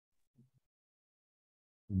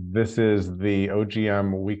This is the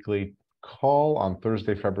OGM weekly call on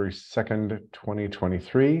Thursday, February 2nd,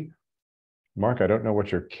 2023. Mark, I don't know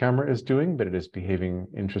what your camera is doing, but it is behaving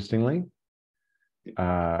interestingly.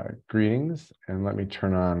 Greetings, and let me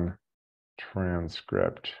turn on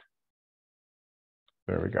transcript.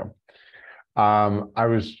 There we go. I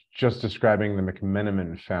was just describing the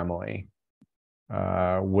McMenamin family,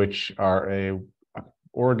 which are a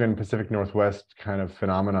Oregon Pacific Northwest kind of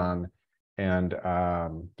phenomenon. And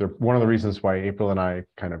they're one of the reasons why April and I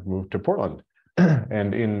kind of moved to Portland.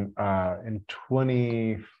 And in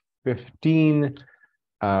 2015,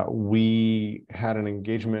 we had an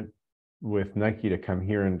engagement with Nike to come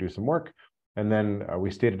here and do some work. And then we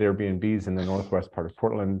stayed at Airbnbs in the northwest part of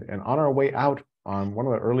Portland. And on our way out on one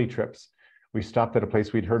of the early trips, we stopped at a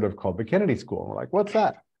place we'd heard of called the Kennedy School. And we're like, what's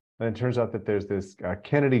that? And it turns out that there's this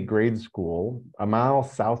Kennedy grade school a mile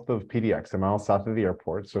south of PDX, a mile south of the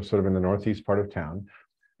airport, so sort of in the northeast part of town.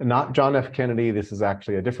 And not John F. Kennedy. This is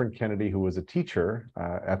actually a different Kennedy who was a teacher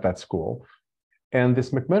at that school. And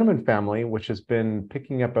this McMenamin family, which has been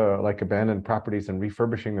picking up like abandoned properties and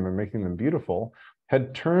refurbishing them and making them beautiful,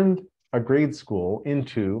 had turned a grade school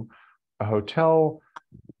into a hotel,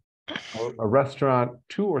 a restaurant,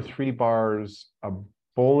 2 or 3 bars, a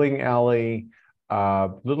bowling alley,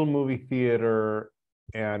 little movie theater,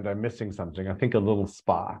 and I'm missing something. I think a little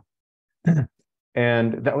spa.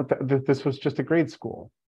 And this was just a grade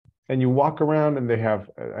school. And you walk around and they have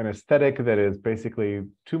an aesthetic that is basically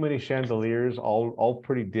too many chandeliers, all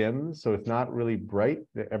pretty dim. So it's not really bright.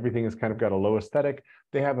 Everything has kind of got a low aesthetic.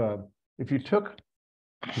 They have if you took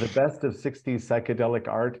the best of 60s psychedelic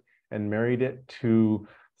art and married it to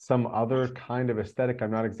some other kind of aesthetic,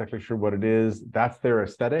 I'm not exactly sure what it is, that's their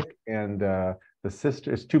aesthetic. And the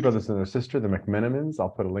sister, it's 2 brothers and their sister, the McMenamins. I'll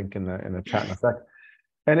put a link in the chat in a sec.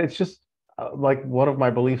 And it's just like one of my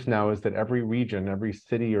beliefs now is that every region, every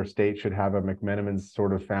city or state should have a McMenamins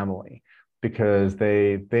sort of family, because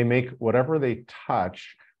they make whatever they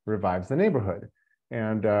touch revives the neighborhood.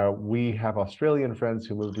 And we have Australian friends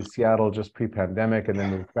who moved to Seattle just pre-pandemic and then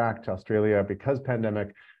moved back to Australia because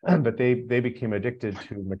pandemic, but they became addicted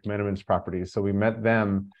to McMenamins properties. So we met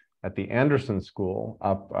them at the Anderson School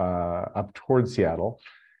up towards Seattle.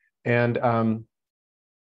 And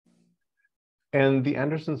the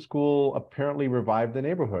Anderson School apparently revived the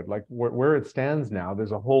neighborhood. Like where it stands now,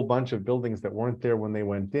 there's a whole bunch of buildings that weren't there when they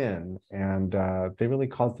went in, and they really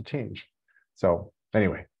caused the change. So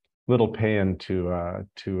anyway, little pay-in to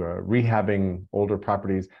rehabbing older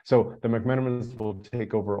properties. So the McMenamins will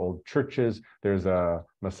take over old churches. There's a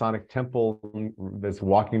Masonic temple that's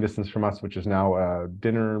walking distance from us, which is now a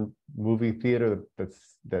dinner movie theater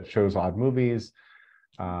that shows odd movies.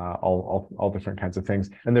 All different kinds of things.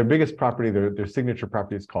 And their biggest property, their signature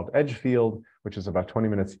property, is called Edgefield, which is about 20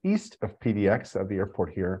 minutes east of PDX, of the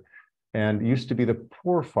airport here, and used to be the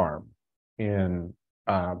Poor Farm in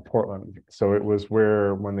Portland. So it was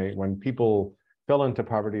where when people fell into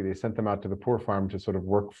poverty, they sent them out to the Poor Farm to sort of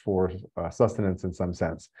work for sustenance in some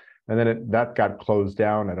sense. And then that got closed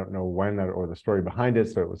down. I don't know when or the story behind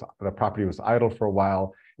it. So the property was idle for a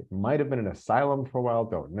while. It might have been an asylum for a while,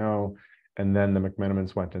 don't know. And then the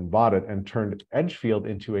McMenamins went and bought it and turned Edgefield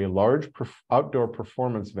into a large outdoor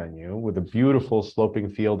performance venue with a beautiful sloping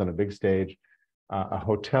field and a big stage, a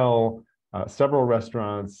hotel, several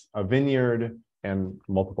restaurants, a vineyard, and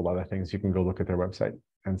multiple other things. You can go look at their website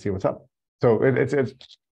and see what's up. So it's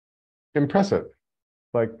impressive.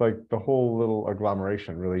 Like the whole little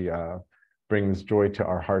agglomeration really brings joy to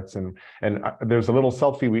our hearts. And there's a little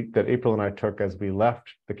selfie that April and I took as we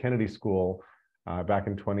left the Kennedy School back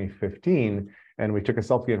in 2015, and we took a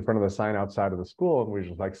selfie in front of the sign outside of the school, and we were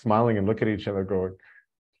just like smiling and look at each other going,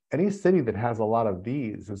 any city that has a lot of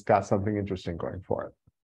these has got something interesting going for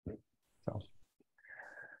it. So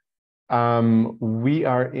we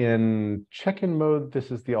are in check-in mode. This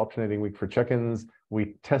is the alternating week for check-ins.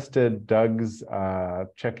 We tested Doug's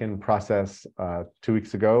check-in process 2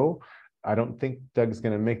 weeks ago. I don't think Doug's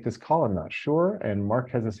going to make this call, I'm not sure, and Mark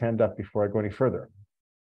has his hand up before I go any further,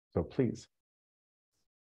 so please.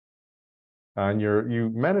 And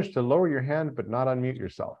you managed to lower your hand, but not unmute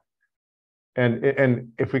yourself.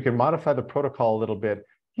 And if we can modify the protocol a little bit,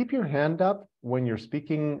 keep your hand up when you're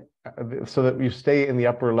speaking so that you stay in the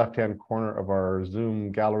upper left-hand corner of our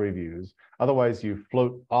Zoom gallery views. Otherwise, you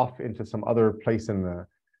float off into some other place in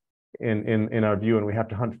our view, and we have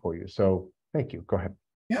to hunt for you. So thank you. Go ahead.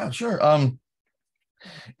 Yeah, sure.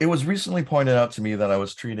 It was recently pointed out to me that I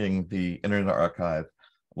was treating the Internet Archive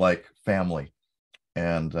like family,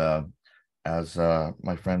 and as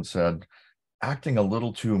my friend said, acting a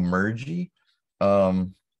little too mergy.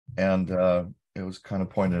 And it was kind of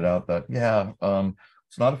pointed out that, yeah,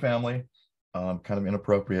 it's not a family. Kind of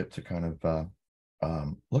inappropriate to kind of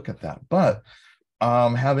look at that. But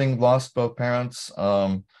having lost both parents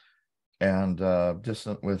and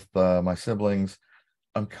distant with my siblings,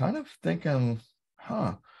 I'm kind of thinking,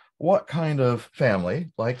 what kind of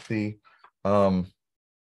family, like the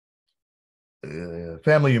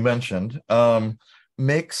family you mentioned,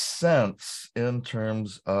 makes sense in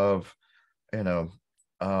terms of, you know,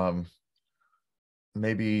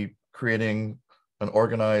 maybe creating an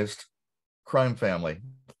organized crime family.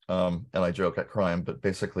 And I joke at crime, but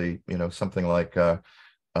basically, you know, something like the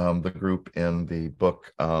group in the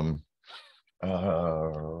book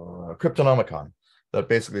Cryptonomicon, that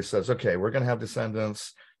basically says, okay, we're going to have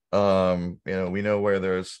descendants. You know, we know where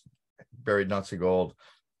there's buried Nazi gold.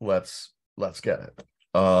 Let's get it.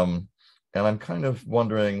 And I'm kind of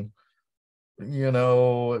wondering, you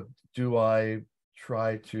know, do I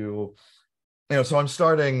try to, you know, so I'm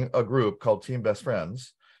starting a group called Team Best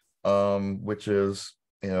Friends, which is,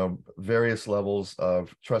 you know, various levels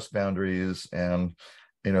of trust boundaries and,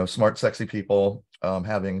 you know, smart, sexy people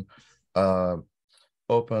having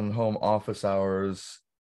open home office hours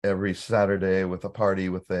every Saturday with a party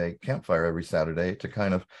with a campfire every Saturday to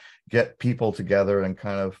kind of get people together and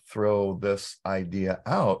kind of throw this idea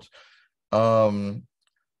out.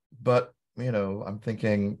 But, you know, I'm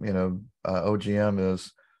thinking, you know, OGM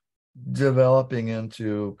is developing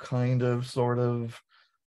into kind of sort of,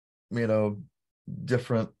 you know,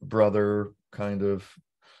 different brother kind of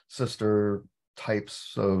sister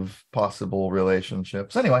types of possible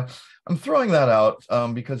relationships. Anyway, I'm throwing that out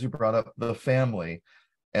because you brought up the family,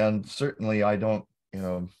 and certainly I don't, you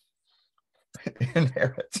know,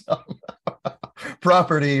 inherit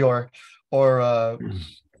property or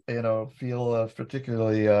you know, feel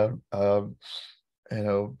particularly you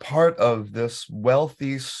know, part of this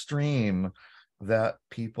wealthy stream that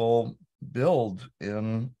people build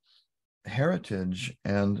in heritage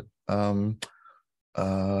and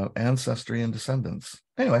ancestry and descendants.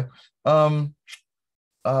 Anyway,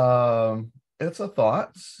 it's a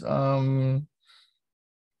thought,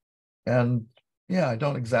 and yeah, I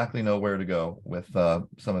don't exactly know where to go with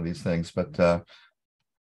some of these things, but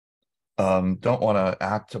don't want to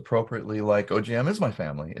act appropriately like OGM is my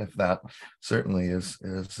family, if that certainly is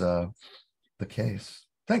the case.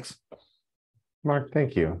 Thanks. Mark,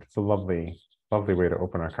 thank you. It's a lovely way to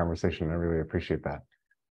open our conversation. I really appreciate that.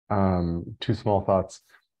 Two small thoughts.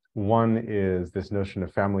 One is this notion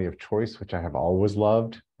of family of choice, which I have always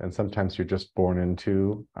loved. And sometimes you're just born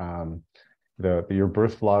into your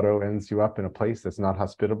birth lotto ends you up in a place that's not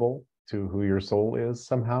hospitable to who your soul is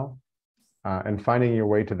somehow. And finding your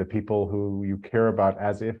way to the people who you care about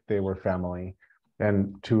as if they were family,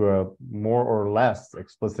 and to a more or less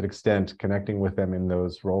explicit extent, connecting with them in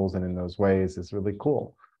those roles and in those ways is really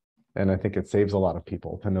cool. And I think it saves a lot of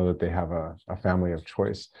people to know that they have a family of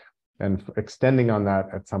choice. And extending on that,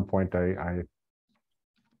 at some point, I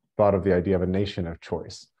thought of the idea of a nation of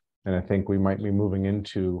choice. And I think we might be moving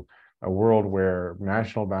into a world where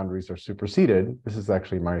national boundaries are superseded. This is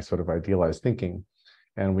actually my sort of idealized thinking.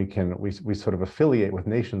 And we sort of affiliate with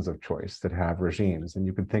nations of choice that have regimes. And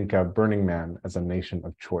you could think of Burning Man as a nation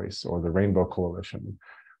of choice, or the Rainbow Coalition,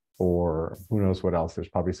 or who knows what else. There's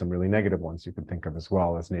probably some really negative ones you can think of as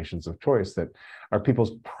well as nations of choice that are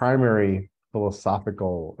people's primary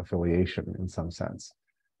philosophical affiliation in some sense.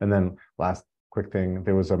 And then last quick thing,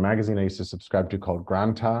 there was a magazine I used to subscribe to called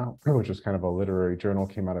Granta, which was kind of a literary journal,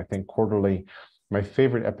 came out, I think, quarterly. My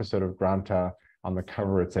favorite episode of Granta, on the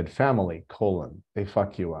cover, it said, family, they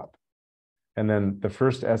fuck you up. And then the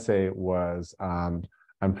first essay was, I'm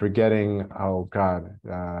forgetting, oh God,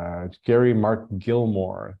 Gary Mark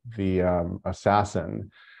Gilmore, the assassin,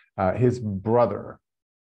 his brother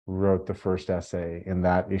wrote the first essay in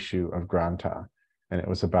that issue of Granta. And it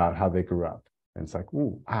was about how they grew up. And it's like,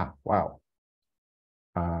 ooh, wow.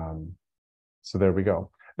 So there we go.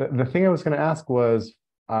 The thing I was going to ask was,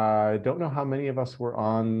 I don't know how many of us were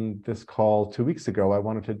on this call 2 weeks ago. I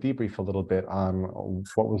wanted to debrief a little bit on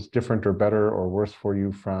what was different or better or worse for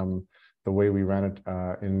you from the way we ran it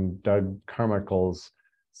in Doug Carmichael's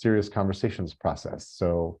Serious Conversations process.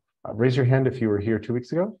 So raise your hand if you were here 2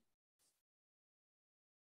 weeks ago.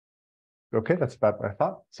 Okay, that's about what I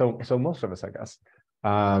thought. So most of us, I guess.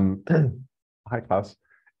 Hi, Klaus.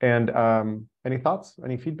 And any thoughts,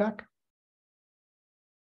 any feedback?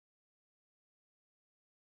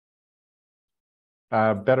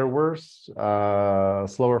 Better, worse,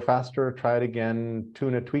 slower, faster, try it again,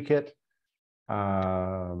 tune it, tweak it.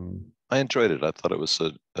 I enjoyed it. I thought it was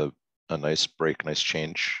a nice break, nice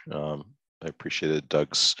change. I appreciated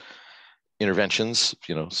Doug's interventions,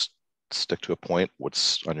 you know, stick to a point,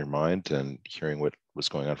 what's on your mind, and hearing what was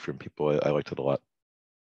going on from people. I liked it a lot.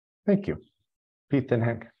 Thank you. Pete and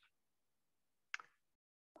Hank.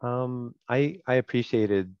 I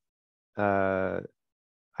appreciated the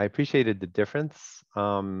difference,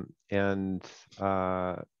 and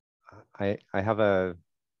I have a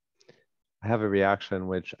reaction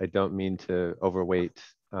which I don't mean to overweight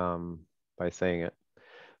by saying it,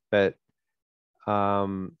 but I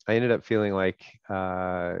ended up feeling like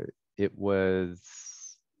it was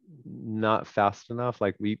not fast enough.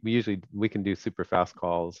 Like we can do super fast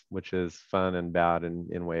calls, which is fun and bad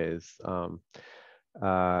in ways.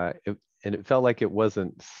 And it felt like it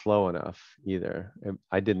wasn't slow enough either.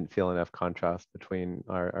 I didn't feel enough contrast between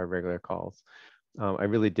our regular calls. I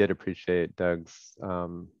really did appreciate Doug's,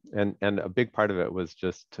 and a big part of it was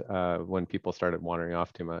just when people started wandering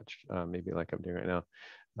off too much, maybe like I'm doing right now.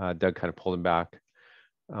 Doug kind of pulled him back.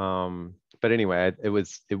 But anyway, it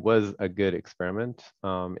was a good experiment,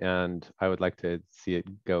 and I would like to see it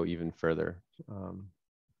go even further.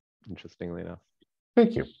 Interestingly enough.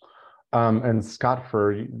 Thank you. And Scott,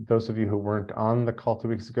 for those of you who weren't on the call 2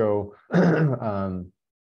 weeks ago,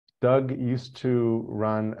 Doug used to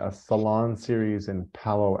run a salon series in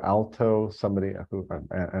Palo Alto. Somebody who,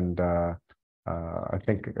 and I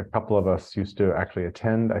think a couple of us used to actually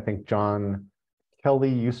attend. I think John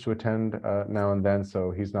Kelly used to attend now and then,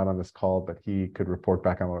 so he's not on this call, but he could report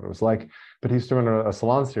back on what it was like. But he used to run a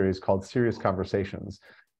salon series called Serious Conversations.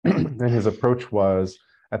 And his approach was,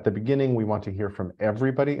 at the beginning, we want to hear from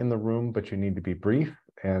everybody in the room, but you need to be brief,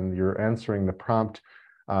 and you're answering the prompt.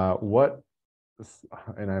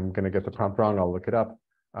 And I'm going to get the prompt wrong, I'll look it up,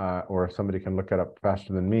 or if somebody can look it up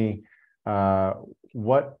faster than me.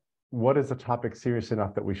 What is a topic serious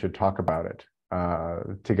enough that we should talk about it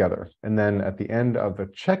together? And then at the end of the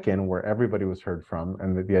check-in, where everybody was heard from,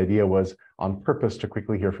 and the idea was on purpose to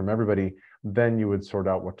quickly hear from everybody, then you would sort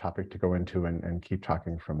out what topic to go into and keep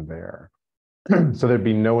talking from there. So there'd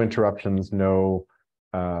be no interruptions, no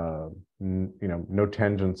no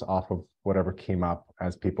tangents off of whatever came up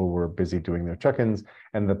as people were busy doing their check-ins.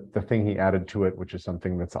 And the thing he added to it, which is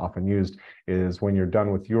something that's often used, is when you're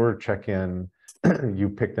done with your check-in, you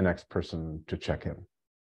pick the next person to check in.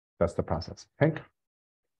 That's the process. Hank?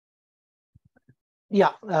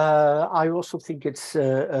 Yeah, I also think it's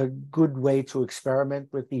a good way to experiment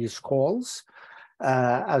with these calls.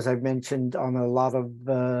 As I've mentioned on a lot of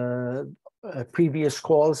previous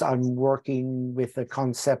calls, I'm working with a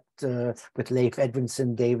concept with Leif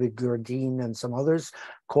Edvinson, David Gurdine, and some others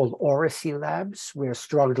called Oracy Labs. We're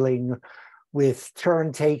struggling with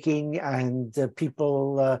turn taking and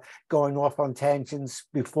people going off on tangents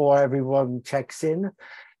before everyone checks in.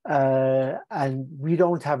 And we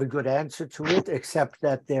don't have a good answer to it, except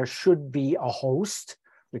that there should be a host,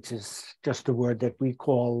 which is just a word that we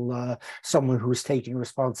call someone who's taking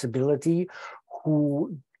responsibility,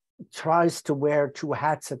 who tries to wear two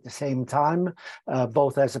hats at the same time,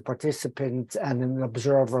 both as a participant and an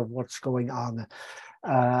observer of what's going on.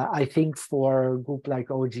 I think for a group like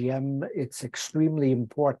OGM, it's extremely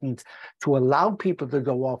important to allow people to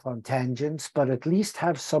go off on tangents, but at least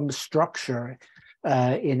have some structure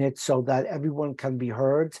in it so that everyone can be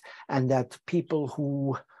heard, and that people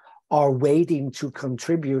who are waiting to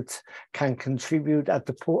contribute can contribute at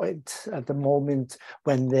the moment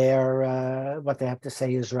when they're what they have to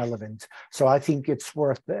say is relevant. So I think it's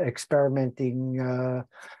worth experimenting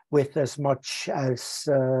with as much as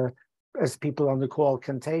people on the call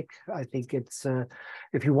can take. I think it's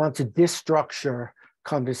if you want to destructure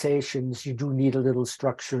conversations, you do need a little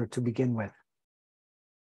structure to begin with.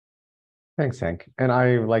 Thanks, Hank. And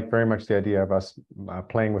I like very much the idea of us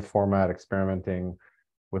playing with format, experimenting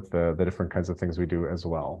with the different kinds of things we do as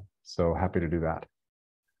well. So happy to do that.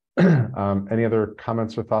 Any other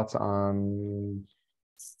comments or thoughts on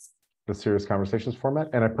the Serious Conversations format?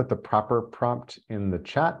 And I put the proper prompt in the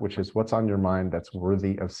chat, which is what's on your mind that's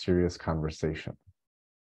worthy of serious conversation,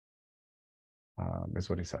 is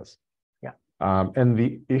what he says. Yeah. And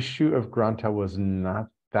the issue of Granta was not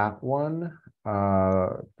that one.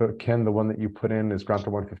 But Ken, the one that you put in is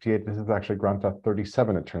Granta 158. This is actually Granta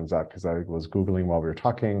 37, it turns out, because I was Googling while we were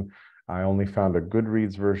talking. I only found a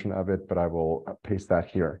Goodreads version of it, but I will paste that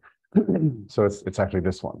here. So it's actually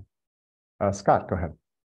this one. Scott, go ahead.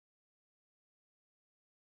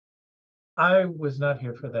 I was not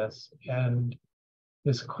here for this, and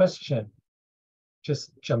this question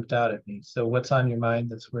just jumped out at me. So what's on your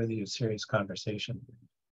mind that's worthy of serious conversation?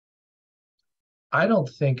 I don't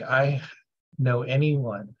think I know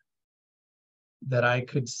anyone that I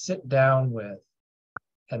could sit down with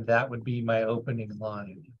and that would be my opening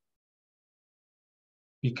line,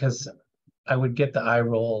 because I would get the eye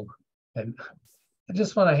roll and I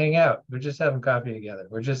just want to hang out. We're just having coffee together.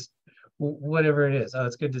 We're just whatever it is. Oh,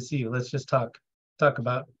 it's good to see you. Let's just talk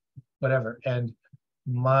about whatever. And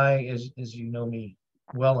as you know me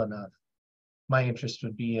well enough, my interest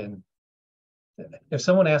would be in, if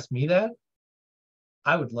someone asked me that,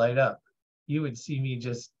 I would light up. You would see me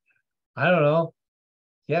just, I don't know.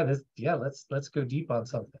 Let's go deep on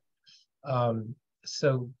something.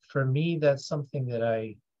 So for me, that's something that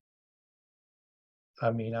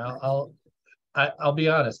I'll be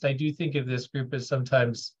honest. I do think of this group as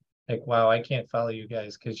sometimes like, wow, I can't follow you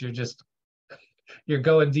guys because you're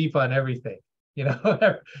going deep on everything.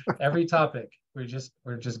 Every topic. We're just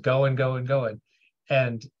going.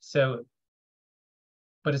 And so,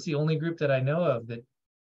 but it's the only group that I know of that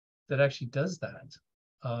actually does that.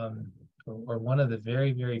 Or one of the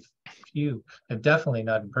very, very few, and definitely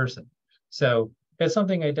not in person. So it's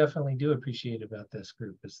something I definitely do appreciate about this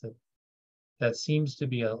group, is that seems to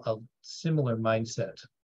be a similar mindset.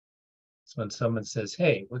 So when someone says,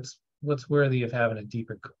 hey, what's worthy of having a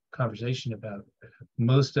deeper conversation about,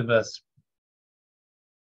 most of us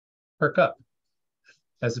perk up,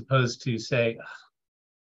 as opposed to say, oh,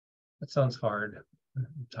 that sounds hard, I'm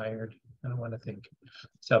tired, I don't want to think.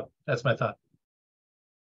 So that's my thought.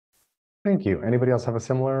 Thank you. Anybody else have a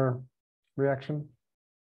similar reaction?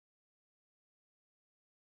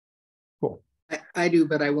 Cool. I do,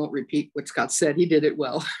 but I won't repeat what Scott said. He did it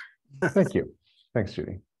well. Thank you. Thanks,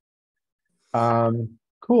 Judy.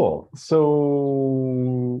 Cool.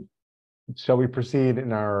 So shall we proceed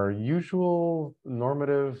in our usual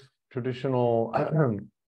normative, traditional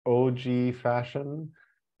OG fashion?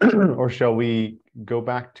 Or shall we go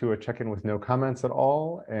back to a check-in with no comments at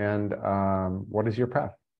all? And what is your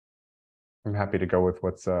path? I'm happy to go with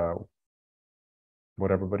what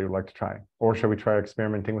everybody would like to try. Or shall we try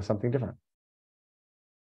experimenting with something different?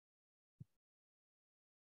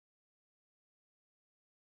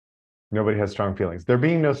 Nobody has strong feelings. There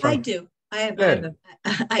being no strong. I do. I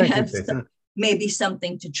have maybe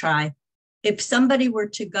something to try. If somebody were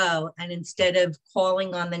to go, and instead of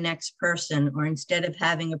calling on the next person, or instead of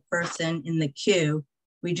having a person in the queue,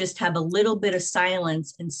 we just have a little bit of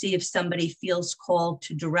silence and see if somebody feels called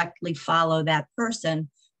to directly follow that person,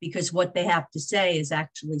 because what they have to say is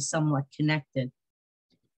actually somewhat connected.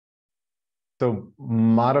 So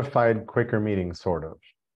modified Quaker meeting, sort of.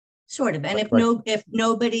 Sort of. And if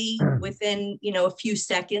nobody within, a few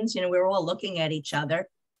seconds, we're all looking at each other,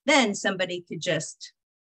 then somebody could just,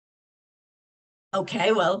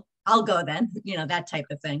 okay, well, I'll go then, that type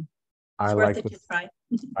of thing. It's worth it to try.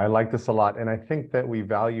 I like this a lot. And I think that we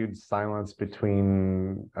valued silence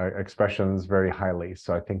between expressions very highly.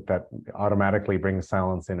 So I think that automatically brings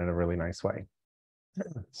silence in a really nice way.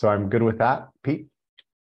 So I'm good with that. Pete?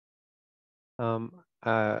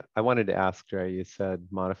 I wanted to ask, Jerry, you said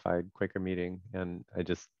modified Quaker meeting, and I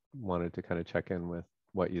just wanted to kind of check in with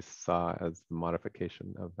what you saw as the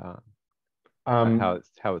modification of that,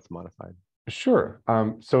 how it's modified. Sure.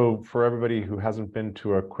 So for everybody who hasn't been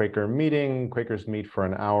to a Quaker meeting, Quakers meet for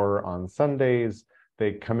an hour on Sundays.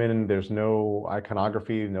 They come in, there's no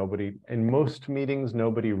iconography, in most meetings,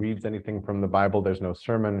 nobody reads anything from the Bible, there's no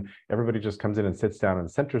sermon. Everybody just comes in and sits down and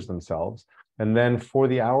centers themselves. And then for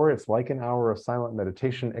the hour, it's like an hour of silent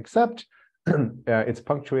meditation, except it's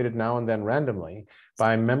punctuated now and then randomly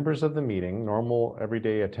by members of the meeting, normal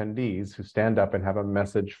everyday attendees, who stand up and have a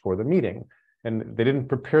message for the meeting. And they didn't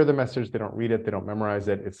prepare the message, they don't read it, they don't memorize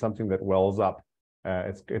it. It's something that wells up.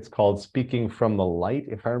 It's called speaking from the light,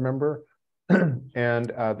 if I remember.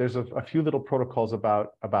 And there's a few little protocols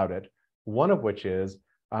about it. One of which is,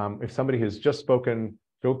 if somebody has just spoken,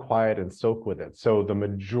 go quiet and soak with it. So the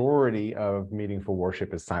majority of meeting for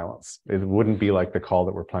worship is silence. It wouldn't be like the call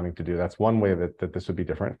that we're planning to do. That's one way that this would be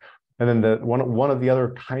different. And then one of the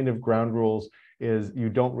other kind of ground rules is you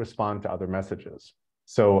don't respond to other messages.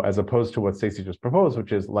 So as opposed to what Stacey just proposed,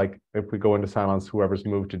 which is like, if we go into silence, whoever's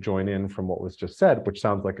moved to join in from what was just said, which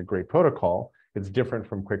sounds like a great protocol, it's different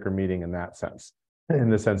from Quaker meeting in that sense, in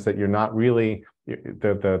the sense that you're not really,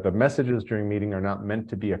 the messages during meeting are not meant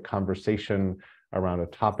to be a conversation around a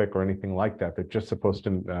topic or anything like that. They're just supposed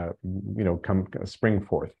to, spring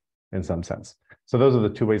forth in some sense. So those are the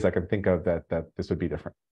two ways I can think of that this would be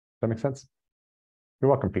different. Does that make sense? You're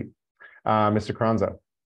welcome, Pete. Mr. Carranza.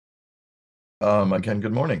 Again,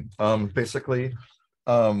 good morning. Basically,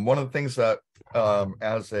 one of the things that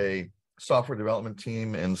as a software development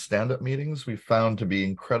team in stand-up meetings, we found to be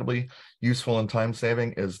incredibly useful and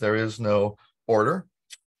time-saving is there is no order.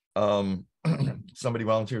 Somebody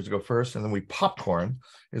volunteers to go first, and then we popcorn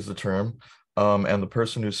is the term. And the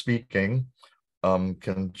person who's speaking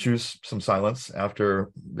can choose some silence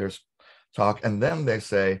after there's talk, and then they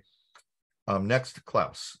say, next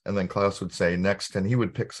Klaus, and then Klaus would say next, and he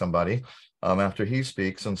would pick somebody after he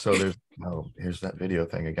speaks. And so there's, oh, here's that video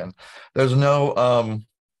thing again. There's no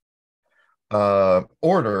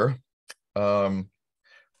order,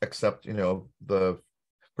 except, you know, the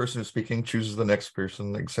person who's speaking chooses the next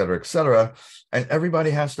person, et cetera, et cetera. And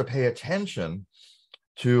everybody has to pay attention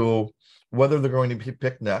to whether they're going to be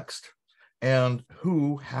picked next and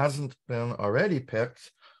who hasn't been already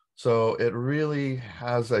picked. So it really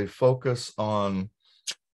has a focus on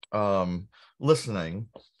listening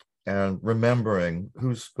and remembering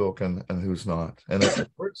who's spoken and who's not. And it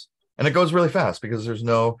works. And it goes really fast because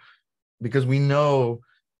because we know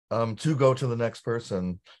to go to the next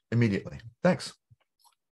person immediately. Thanks.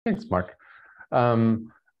 Thanks, Mark.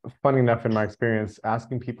 Funny enough, in my experience,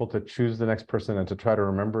 asking people to choose the next person and to try to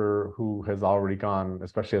remember who has already gone,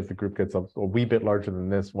 especially as the group gets a wee bit larger than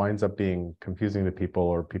this, winds up being confusing to people,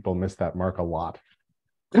 or people miss that mark a lot.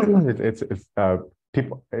 It's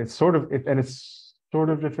sort of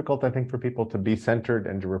difficult, I think, for people to be centered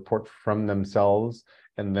and to report from themselves,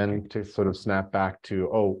 and then to sort of snap back to,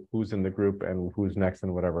 oh, who's in the group and who's next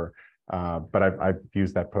and whatever. But I've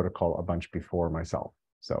used that protocol a bunch before myself.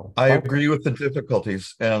 So I agree with the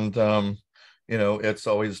difficulties, and you know, it's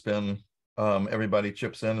always been everybody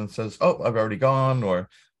chips in and says, "Oh, I've already gone," or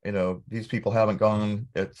you know, these people haven't gone.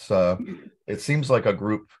 It seems like a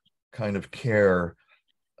group kind of care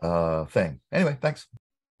thing. Anyway, thanks.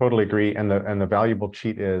 Totally agree. And the valuable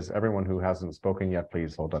cheat is everyone who hasn't spoken yet,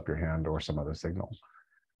 please hold up your hand or some other signal.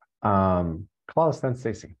 Klaus, then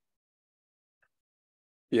Stacy.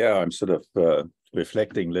 Yeah, I'm sort of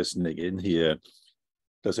reflecting, listening in here.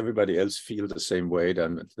 Does everybody else feel the same way,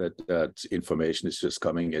 then that information is just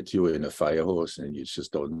coming at you in a fire hose and you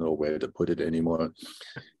just don't know where to put it anymore?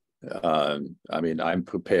 I mean, I'm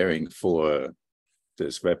preparing for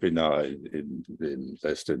this webinar in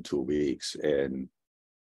less than 2 weeks, and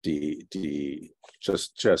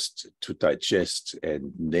just to digest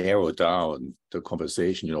and narrow down the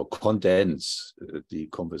conversation, you know, condense the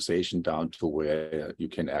conversation down to where you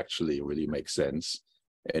can actually really make sense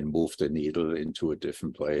and move the needle into a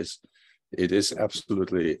different place. It is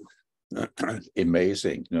absolutely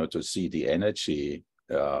amazing, you know, to see the energy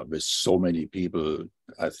with so many people,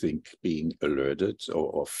 I think, being alerted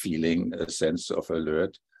or feeling a sense of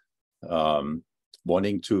alert,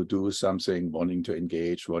 wanting to do something, wanting to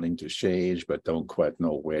engage, wanting to change, but don't quite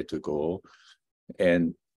know where to go.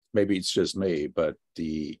 And maybe it's just me, but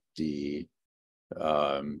the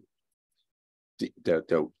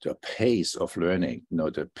pace of learning, you know,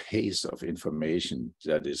 the pace of information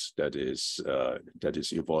that is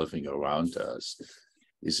evolving around us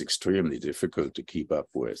is extremely difficult to keep up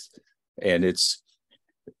with. And it's,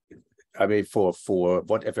 I mean, for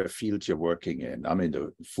whatever field you're working in, I'm in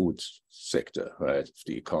the food sector, right,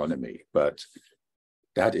 the economy, but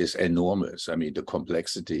that is enormous. I mean, the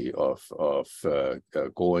complexity of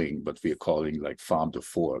going what we're calling like farm to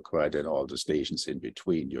fork, right, and all the stations in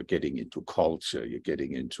between. You're getting into culture, you're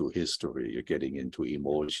getting into history, you're getting into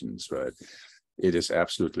emotions, right? It is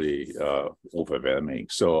absolutely overwhelming.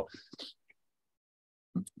 So,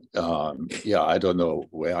 yeah, I don't know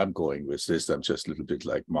where I'm going with this. I'm just a little bit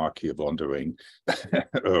like Mark here, wandering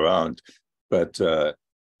around, but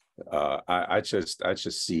I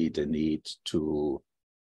just see the need to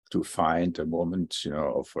find a moment, you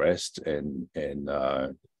know, of rest and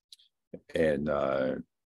the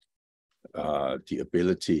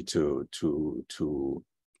ability to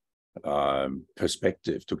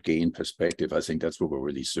perspective, to gain perspective. I think that's what we're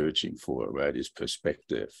really searching for, right? Is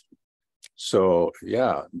perspective. So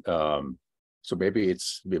yeah, so maybe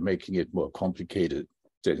we're making it more complicated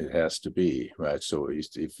than it has to be, right? So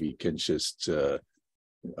if we can just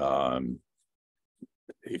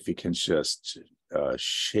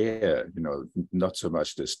share, you know, not so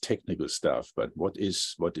much this technical stuff, but what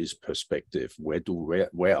is perspective? Where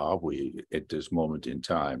are we at this moment in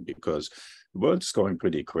time? Because the world's going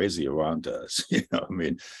pretty crazy around us. You know, I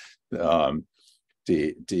mean,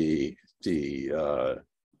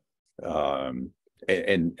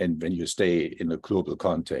 and when you stay in a global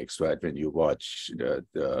context, right? When you watch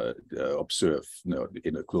observe, you know,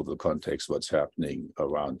 in a global context, what's happening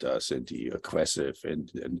around us, and the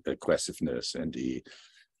aggressiveness and the, you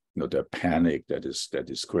know, the panic that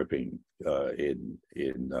is gripping in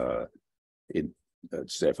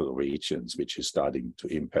several regions, which is starting to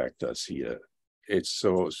impact us here. It's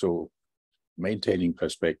so maintaining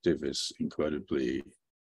perspective is incredibly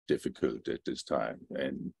difficult at this time.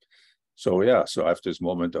 And so, yeah, so I have this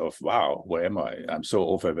moment of, wow, where am I? I'm so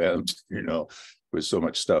overwhelmed, you know, with so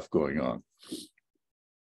much stuff going on.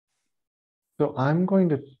 So I'm going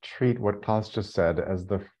to treat what Klaus just said as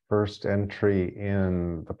the first entry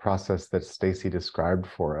in the process that Stacy described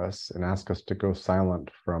for us and ask us to go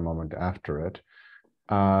silent for a moment after it.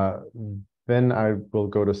 Then I will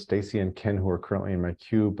go to Stacy and Ken, who are currently in my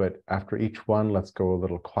queue, but after each one, let's go a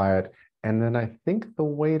little quiet. And then I think the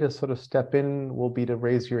way to sort of step in will be to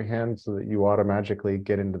raise your hand so that you automatically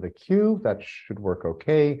get into the queue. That should work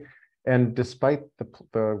okay. And despite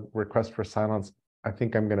the request for silence, I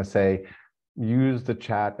think I'm going to say, use the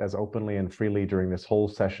chat as openly and freely during this whole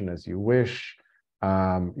session as you wish.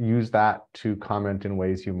 Use that to comment in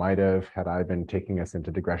ways you might have had I been taking us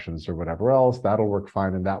into digressions or whatever else. That'll work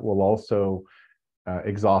fine. And that will also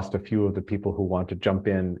exhaust a few of the people who want to jump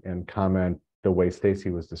in and comment the way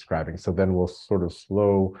Stacy was describing. So then we'll sort of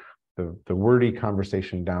slow the wordy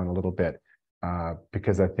conversation down a little bit,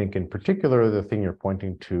 because I think in particular, the thing you're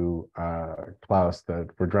pointing to, Klaus, that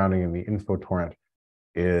we're drowning in the info torrent,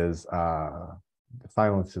 is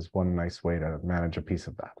silence is one nice way to manage a piece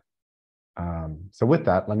of that. So with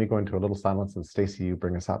that, let me go into a little silence, and Stacy, you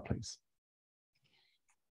bring us out, please.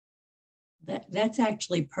 That's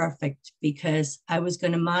actually perfect, because I was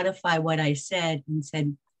going to modify what I said and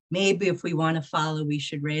said, maybe if we want to follow, we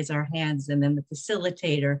should raise our hands and then the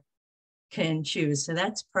facilitator can choose. So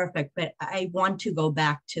that's perfect. But I want to go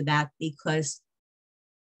back to that, because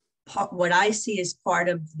what I see is part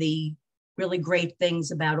of the really great things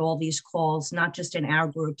about all these calls, not just in our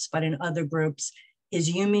groups, but in other groups, is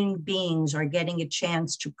human beings are getting a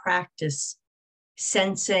chance to practice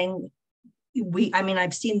sensing.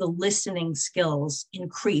 I've seen the listening skills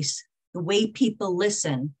increase. The way people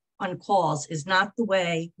listen on calls is not the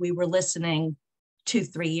way we were listening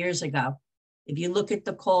 2-3 years ago. If you look at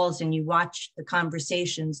the calls and you watch the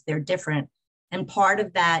conversations, they're different. And part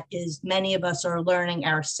of that is many of us are learning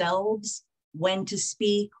ourselves when to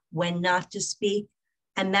speak, when not to speak.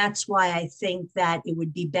 And that's why I think that it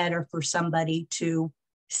would be better for somebody to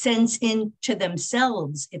sense into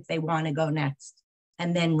themselves if they want to go next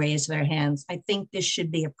and then raise their hands. I think this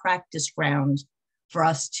should be a practice ground for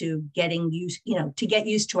us to get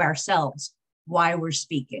used to ourselves while we're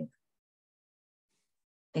speaking.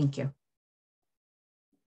 Thank you.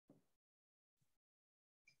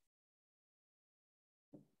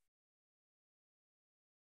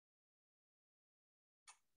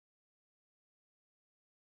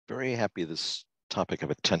 Very happy this topic of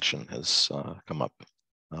attention has come up.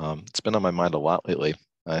 It's been on my mind a lot lately.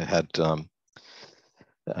 I had,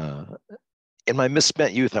 in my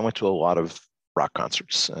misspent youth, I went to a lot of rock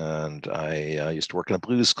concerts, and I used to work in a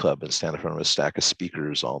blues club and stand in front of a stack of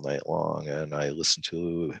speakers all night long, and I listened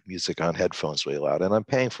to music on headphones really loud, and I'm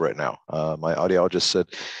paying for it now. My audiologist said,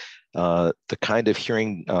 the kind of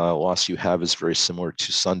hearing loss you have is very similar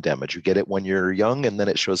to sun damage. You get it when you're young, and then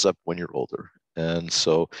it shows up when you're older. And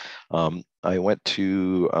so I went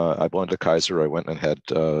to, I belong to Kaiser. I went and had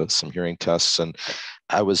some hearing tests, and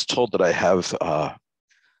I was told that I have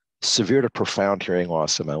severe to profound hearing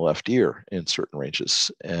loss in my left ear in certain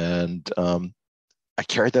ranges. And I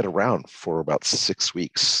carried that around for about 6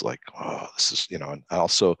 weeks. Like, oh, this is, and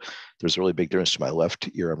also there's a really big difference to my left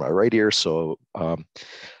ear and my right ear. So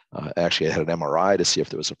actually, I had an MRI to see if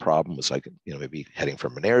there was a problem. It was like, maybe heading for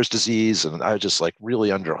Meniere's disease. And I was just like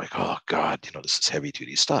really under, like, oh God, this is heavy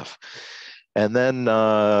duty stuff. And then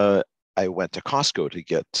I went to Costco to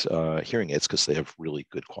get hearing aids, because they have really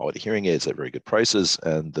good quality hearing aids at very good prices.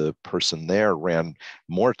 And the person there ran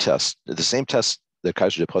more tests, the same tests that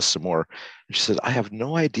Kaiser did plus some more. And she said, I have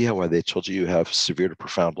no idea why they told you have severe to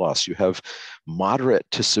profound loss. You have moderate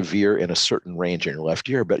to severe in a certain range in your left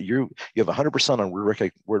ear, but you have 100% on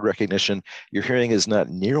word recognition. Your hearing is not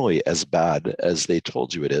nearly as bad as they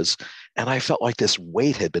told you it is. And I felt like this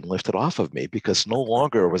weight had been lifted off of me, because no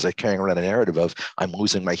longer was I carrying around a narrative of I'm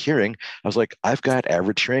losing my hearing. I was like, I've got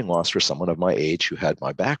average hearing loss for someone of my age who had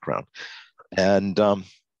my background. And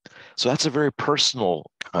so that's a very personal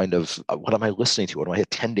kind of what am I listening to? What am I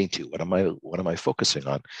attending to? What am I focusing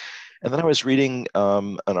on? And then I was reading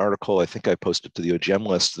an article, I think I posted to the OGM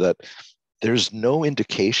list, that there's no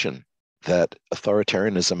indication that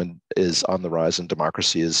authoritarianism is on the rise and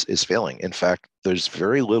democracy is failing. In fact, there's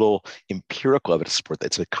very little empirical evidence to support that.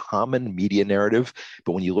 It's a common media narrative,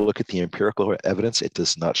 but when you look at the empirical evidence, it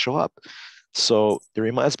does not show up. So it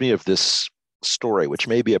reminds me of this story, which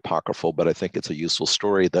may be apocryphal, but I think it's a useful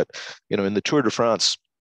story, that, in the Tour de France,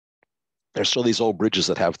 there's still these old bridges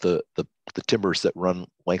that have the timbers that run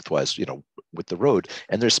lengthwise, with the road,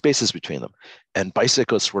 and there's spaces between them. And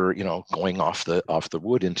bicyclists were, going off the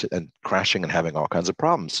wood and crashing and having all kinds of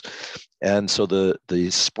problems. And so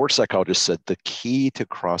the sports psychologist said the key to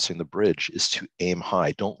crossing the bridge is to aim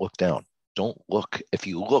high. Don't look down. Don't look. If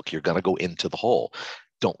you look, you're going to go into the hole.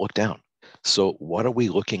 Don't look down. So what are we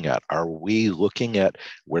looking at? Are we looking at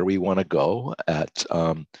where we want to go at?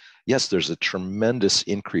 Yes, there's a tremendous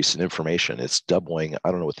increase in information. It's doubling.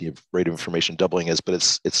 I don't know what the rate of information doubling is, but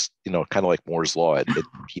it's kind of like Moore's law. It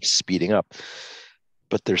keeps speeding up.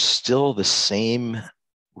 But there's still the same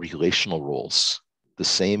relational roles, the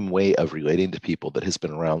same way of relating to people that has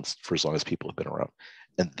been around for as long as people have been around.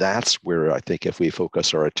 And that's where I think if we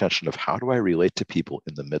focus our attention of how do I relate to people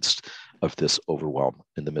in the midst of this overwhelm,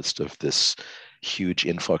 in the midst of this huge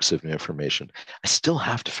influx of new information, I still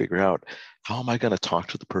have to figure out how am I going to talk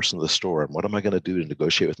to the person at the store, and what am I going to do to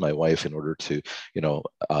negotiate with my wife in order to,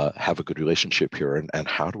 have a good relationship here, and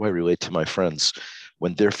how do I relate to my friends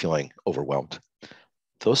when they're feeling overwhelmed?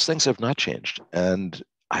 Those things have not changed, and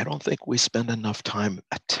I don't think we spend enough time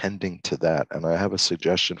attending to that. And I have a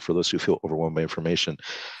suggestion for those who feel overwhelmed by information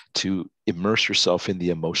to immerse yourself in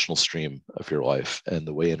the emotional stream of your life and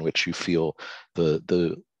the way in which you feel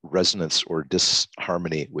the resonance or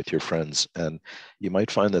disharmony with your friends. And you might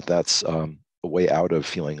find that that's a way out of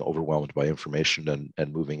feeling overwhelmed by information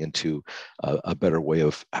and moving into a better way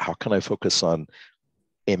of how can I focus on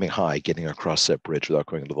aiming high, getting across that bridge without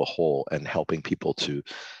going into the hole, and helping people to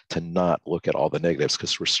not look at all the negatives,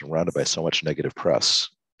 because we're surrounded by so much negative press.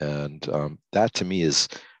 And that to me is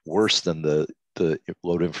worse than the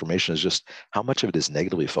load of information, is just how much of it is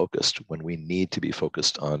negatively focused when we need to be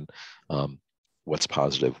focused on what's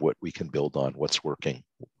positive, what we can build on, what's working,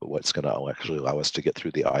 what's going to actually allow us to get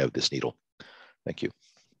through the eye of this needle. Thank you.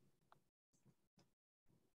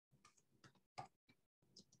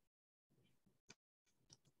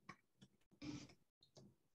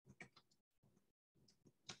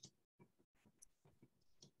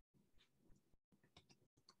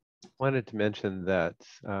 Wanted to mention that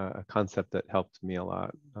a concept that helped me a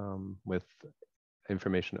lot with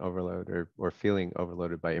information overload or feeling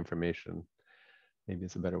overloaded by information, maybe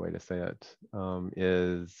it's a better way to say it,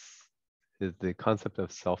 is the concept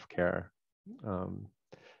of self-care.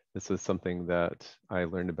 This is something that I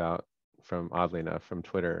learned about oddly enough, from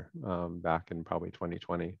Twitter back in probably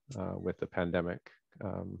 2020 with the pandemic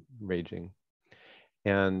raging.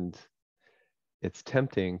 And it's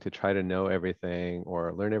tempting to try to know everything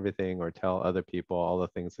or learn everything or tell other people all the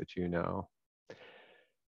things that you know.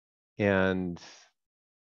 And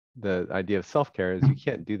the idea of self-care is you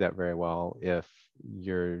can't do that very well if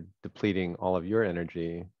you're depleting all of your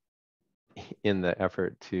energy in the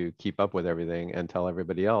effort to keep up with everything and tell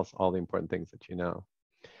everybody else all the important things that you know.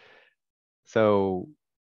 So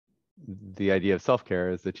the idea of self-care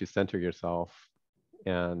is that you center yourself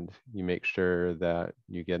and you make sure that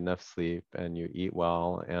you get enough sleep and you eat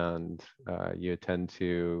well, and you attend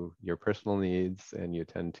to your personal needs and you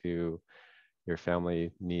attend to your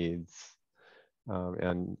family needs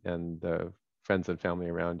and the friends and family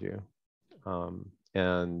around you.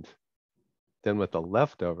 And then with the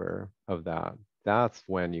leftover of that, that's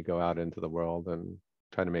when you go out into the world and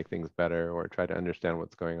try to make things better, or try to understand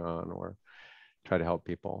what's going on, or try to help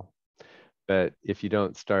people. But if you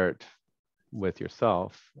don't start with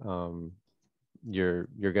yourself, you're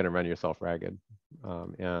going to run yourself ragged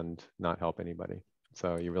and not help anybody.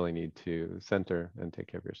 So you really need to center and take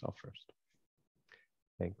care of yourself first.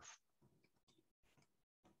 Thanks.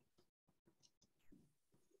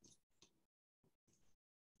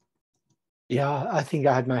 Yeah, I think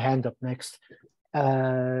I had my hand up next.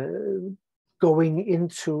 Going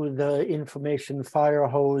into the information fire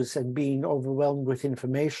hose and being overwhelmed with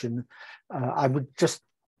information, I would just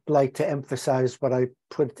like to emphasize what I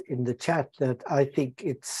put in the chat, that I think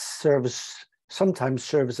it sometimes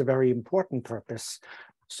serves a very important purpose.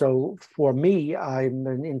 So for me, I'm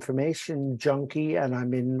an information junkie, and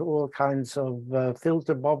I'm in all kinds of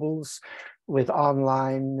filter bubbles with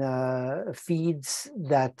online feeds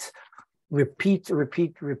that repeat.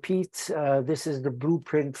 This is the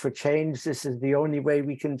blueprint for change. This is the only way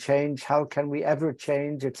we can change. How can we ever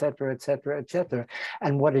change, et cetera, et cetera, et cetera.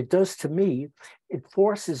 And what it does to me, it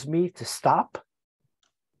forces me to stop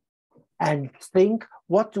and think,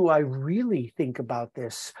 what do I really think about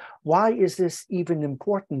this? Why is this even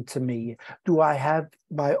important to me? Do I have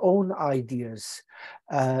my own ideas?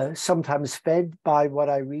 Sometimes fed by what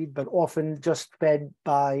I read, but often just fed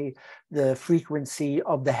by the frequency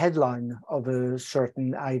of the headline of a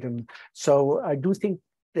certain item. So I do think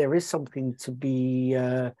there is something to be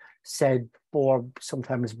said for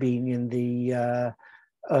sometimes being in the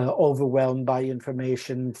overwhelmed by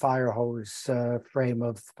information fire hose frame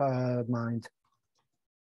of mind.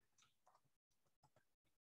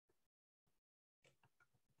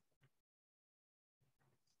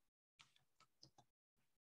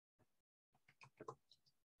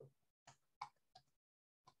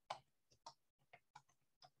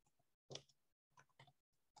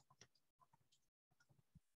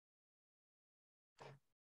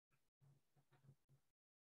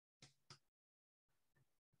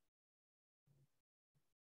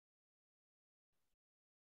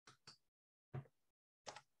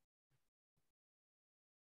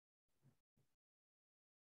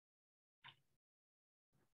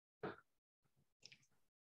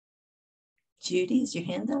 Judy, is your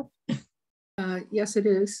hand up? Yes, it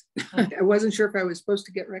is. I wasn't sure if I was supposed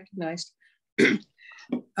to get recognized.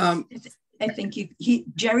 I think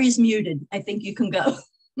Jerry's muted. I think you can go.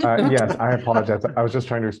 Yes, I apologize. I was just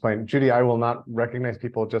trying to explain. Judy, I will not recognize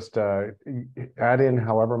people. Just add in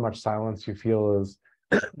however much silence you feel is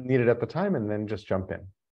needed at the time, and then just jump in.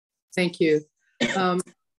 Thank you.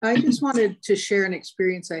 I just wanted to share an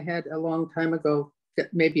experience I had a long time ago,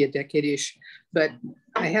 maybe a decade-ish, but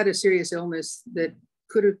I had a serious illness that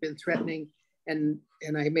could have been threatening, and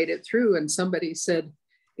I made it through. And somebody said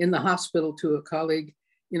in the hospital to a colleague,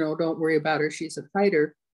 you know, don't worry about her, she's a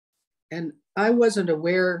fighter. And I wasn't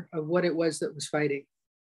aware of what it was that was fighting.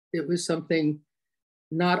 It was something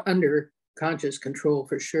not under conscious control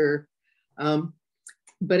for sure.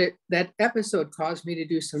 But that episode caused me to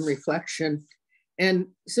do some reflection. And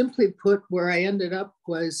simply put, where I ended up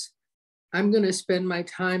was, I'm going to spend my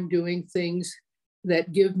time doing things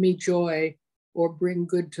that give me joy or bring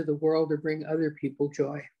good to the world or bring other people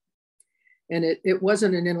joy. And it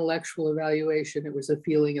wasn't an intellectual evaluation, it was a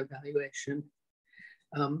feeling evaluation.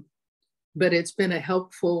 But it's been a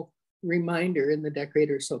helpful reminder in the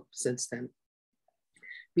decade or so since then,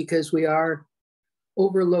 because we are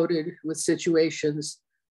overloaded with situations.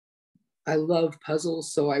 I love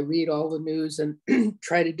puzzles, so I read all the news and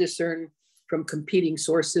try to discern from competing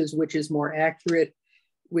sources which is more accurate,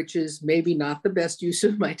 which is maybe not the best use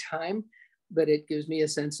of my time, but it gives me a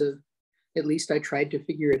sense of, at least I tried to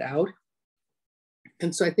figure it out.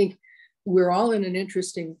 And so I think we're all in an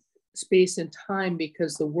interesting space and time,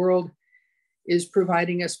 because the world is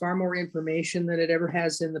providing us far more information than it ever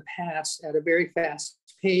has in the past at a very fast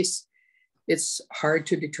pace. It's hard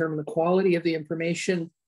to determine the quality of the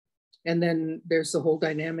information. And then there's the whole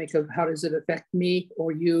dynamic of, how does it affect me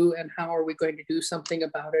or you, and how are we going to do something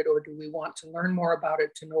about it? Or do we want to learn more about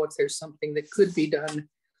it to know if there's something that could be done,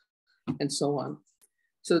 and so on.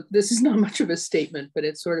 So this is not much of a statement, but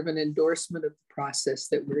it's sort of an endorsement of the process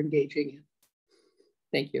that we're engaging in.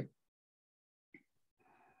 Thank you.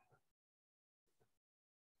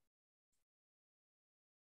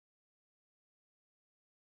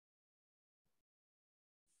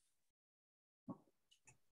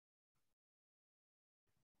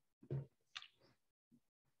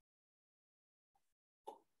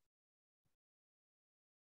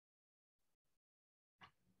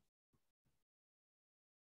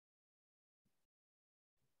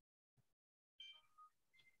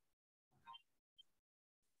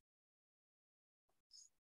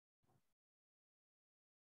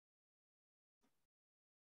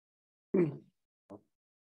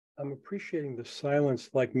 I'm appreciating the silence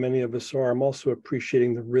like many of us are. I'm also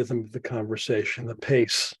appreciating the rhythm of the conversation, the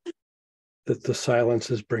pace that the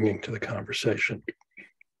silence is bringing to the conversation.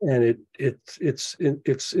 And it's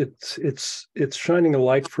shining a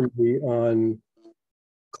light for me on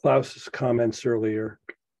Klaus's comments earlier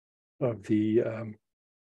of the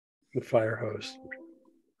fire hose.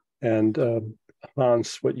 And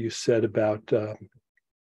Hans, what you said about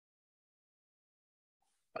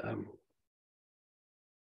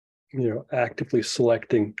actively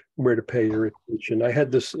selecting where to pay your attention. I had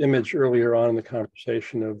this image earlier on in the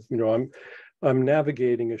conversation of, I'm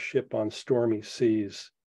navigating a ship on stormy seas.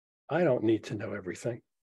 I don't need to know everything.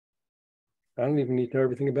 I don't even need to know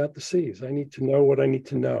everything about the seas. I need to know what I need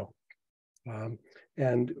to know.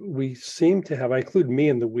 And we seem to have, I include me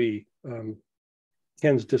in the we.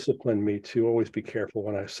 Ken's disciplined me to always be careful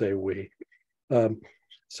when I say we.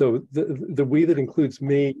 So the we that includes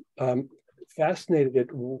me, fascinated at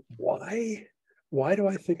why do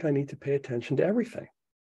I think I need to pay attention to everything?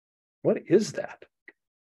 What is that?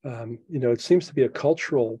 It seems to be a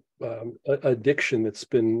cultural addiction that's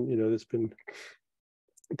been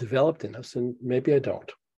developed in us, and maybe I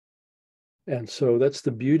don't. And so that's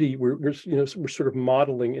the beauty. We're sort of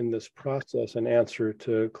modeling in this process an answer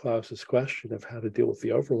to Klaus's question of how to deal with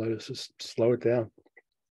the overload is just slow it down.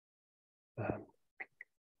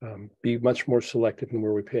 Be much more selective in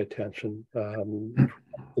where we pay attention. The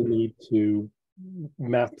need to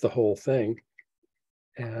map the whole thing,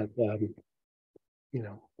 and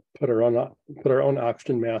put our own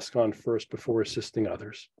oxygen mask on first before assisting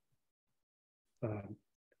others. God,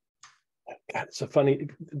 it's a funny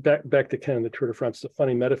back to Ken and the Tour de France. It's a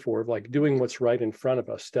funny metaphor of like doing what's right in front of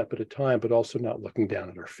us, step at a time, but also not looking down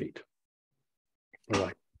at our feet.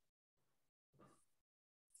 Like.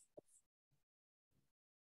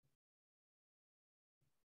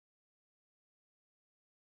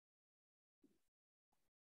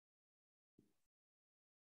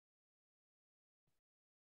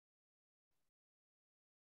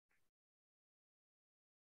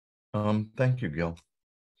 Thank you, Gil.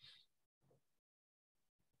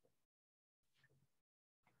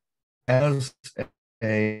 as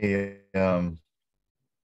a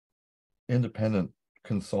independent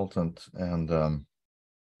consultant and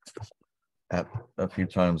at a few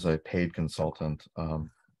times a paid consultant,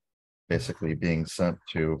 basically being sent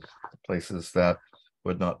to places that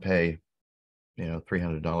would not pay,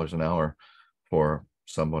 $300 an hour for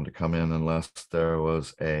someone to come in unless there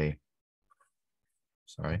was a,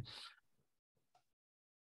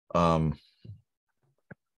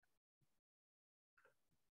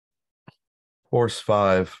 Horse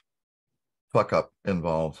 5 fuck up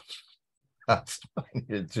involved. That's what I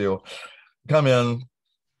needed to come in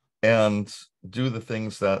and do the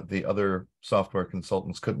things that the other software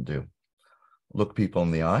consultants couldn't do. Look people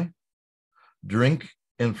in the eye, drink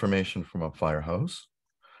information from a fire hose,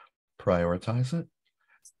 prioritize it,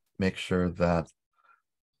 make sure that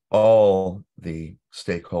all the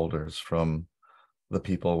stakeholders, from the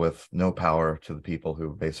people with no power to the people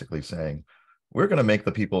who basically saying, we're going to make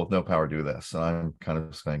the people with no power do this. And I'm kind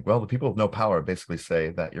of saying, well, the people with no power basically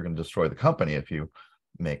say that you're going to destroy the company if you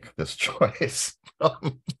make this choice,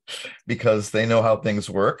 because they know how things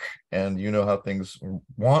work and you know how things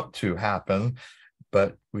want to happen,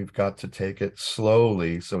 but we've got to take it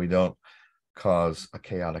slowly so we don't cause a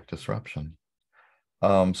chaotic disruption.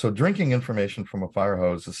 So drinking information from a fire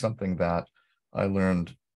hose is something that I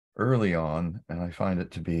learned early on, and I find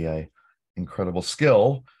it to be a incredible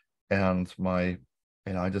skill. And I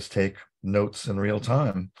just take notes in real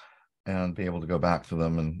time and be able to go back to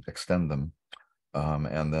them and extend them,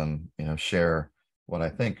 and then share what I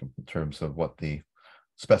think in terms of what the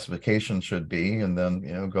specification should be, and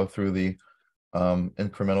then go through the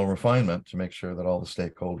incremental refinement to make sure that all the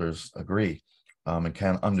stakeholders agree and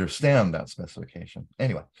can understand that specification.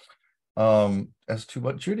 Anyway, as to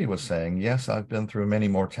what Judy was saying, yes, I've been through many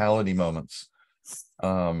mortality moments,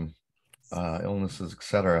 illnesses,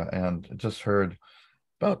 etc., and just heard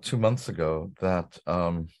about 2 months ago that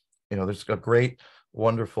there's a great,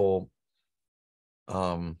 wonderful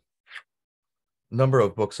number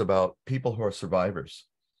of books about people who are survivors,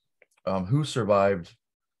 who survived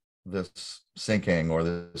this sinking or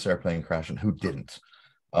this airplane crash and who didn't.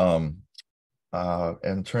 In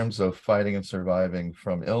terms of fighting and surviving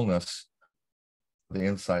from illness, the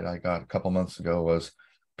insight I got a couple months ago was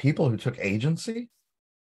people who took agency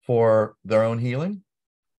for their own healing,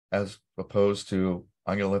 as opposed to,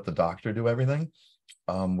 I'm going to let the doctor do everything,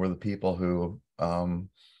 were the people who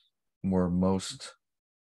were most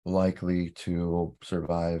likely to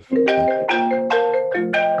survive.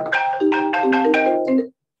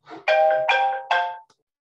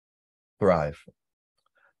 Thrive.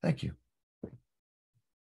 Thank you.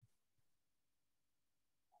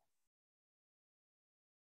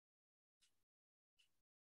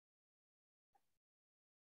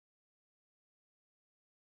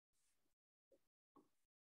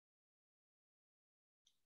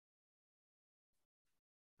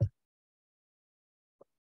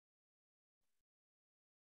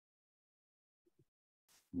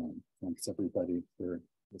 Thanks everybody for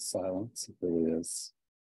the silence. It really is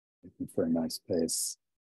making for a nice pace.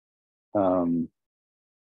 I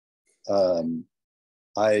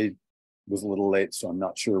was a little late, so I'm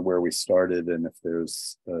not sure where we started and if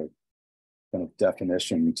there's a kind of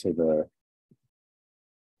definition to the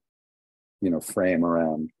frame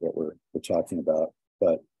around what we're talking about.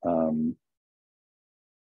 But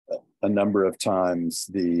a number of times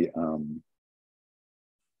the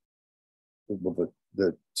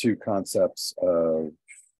two concepts of,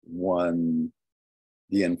 one,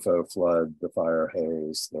 the info flood, the fire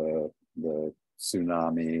hose, the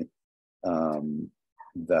tsunami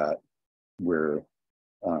that we're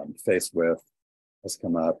faced with has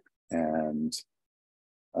come up, and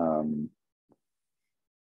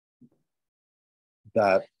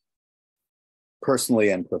that personally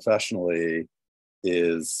and professionally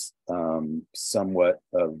is somewhat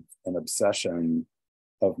of an obsession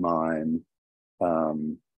of mine,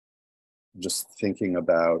 just thinking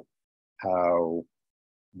about how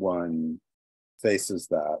one faces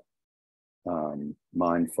that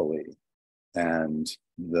mindfully, and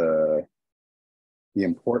the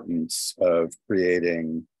importance of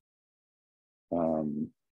creating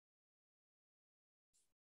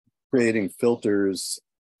filters,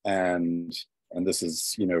 and this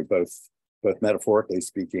is both metaphorically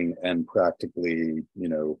speaking and practically,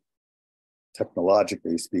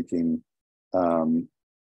 technologically speaking,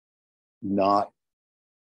 not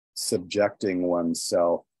subjecting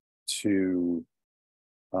oneself to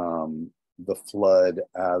the flood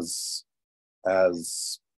as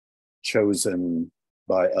chosen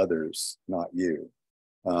by others, not you.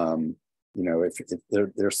 If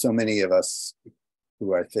there's so many of us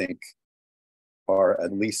who I think are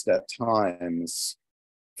at least at times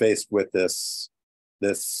faced with this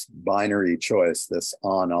binary choice, this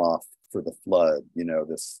on off for the flood, you know,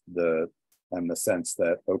 and the sense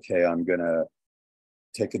that, okay, I'm gonna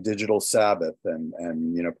take a digital Sabbath and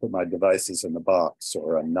you know, put my devices in the box,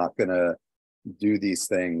 or I'm not gonna do these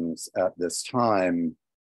things at this time,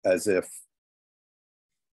 as if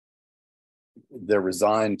they're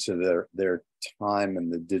resigned to their time in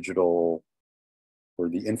the digital or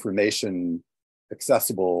the information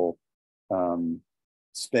accessible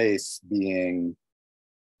space being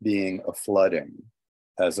a flooding,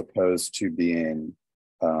 as opposed to being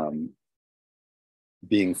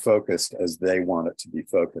focused as they want it to be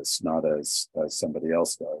focused, not as somebody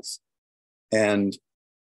else does. And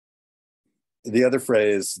the other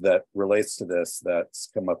phrase that relates to this, that's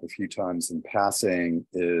come up a few times in passing,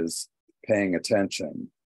 is paying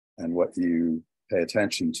attention and what you pay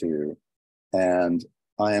attention to. And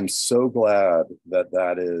I am so glad that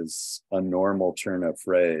that is a normal turn of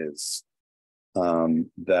phrase,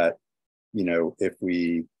 that, you know,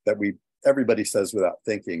 everybody says without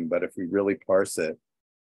thinking, but if we really parse it,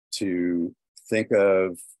 to think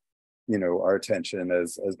of, you know, our attention,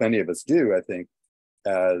 as many of us do, I think,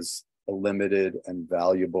 as a limited and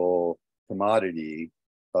valuable commodity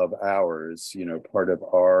of ours, you know, part of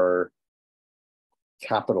our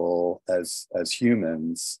capital as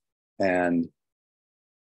humans, and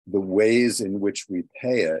the ways in which we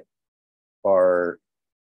pay it are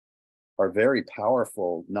very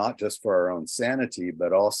powerful, not just for our own sanity,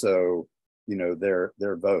 but also, you know, their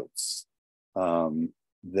votes.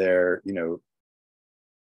 They're, you know,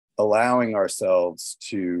 allowing ourselves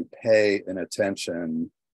to pay an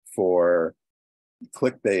attention for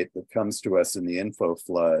clickbait that comes to us in the info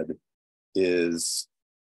flood is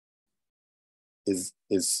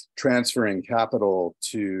transferring capital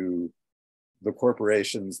to the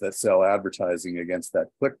corporations that sell advertising against that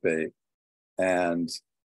clickbait. And,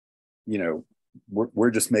 you know,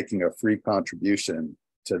 we're just making a free contribution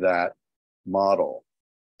to that model.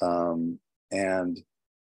 And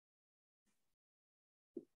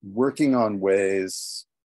working on ways,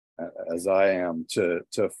 as I am, to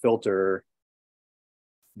filter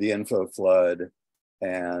the info flood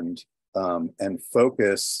and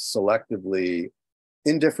focus selectively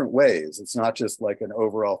in different ways. It's not just like an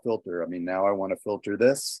overall filter. I mean, now I want to filter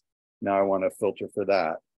this. Now I want to filter for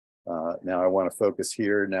that. Now I want to focus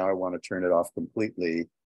here. Now I want to turn it off completely.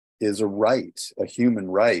 Is a right, a human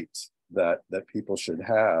right that people should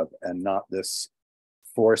have, and not this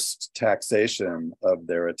forced taxation of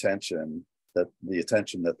their attention, that the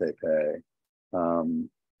attention that they pay,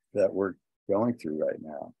 that we're going through right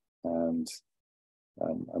now. And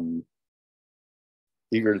I'm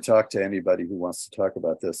eager to talk to anybody who wants to talk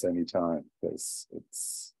about this anytime, because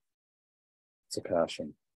it's a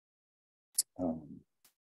passion.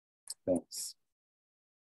 Thanks.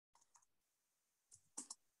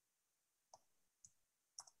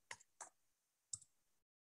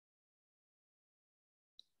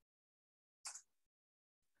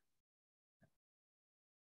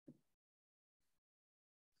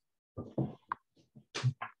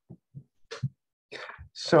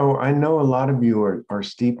 So I know a lot of you are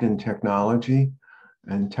steeped in technology,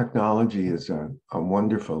 and technology is a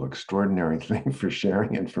wonderful, extraordinary thing for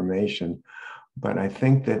sharing information. But I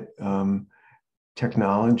think that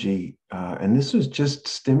technology, and this was just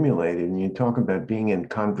stimulated, and you talk about being in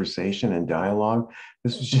conversation and dialogue,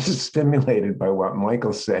 this was just stimulated by what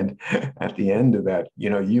Michael said at the end of that, you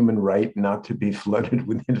know, human right not to be flooded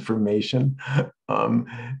with information.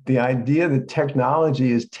 The idea that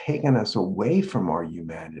technology has taken us away from our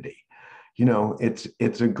humanity. You know,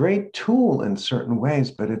 it's a great tool in certain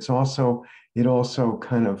ways, but it also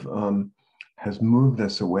kind of has moved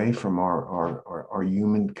us away from our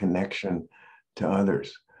human connection to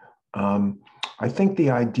others. I think the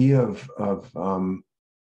idea of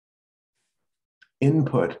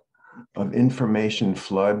input, of information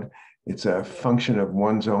flood, it's a function of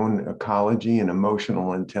one's own ecology and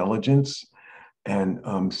emotional intelligence,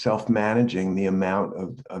 and self-managing the amount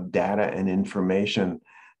of data and information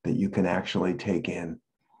that you can actually take in.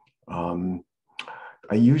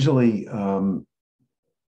 I usually,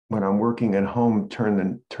 when I'm working at home,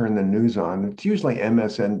 turn the news on. It's usually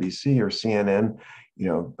MSNBC or CNN. You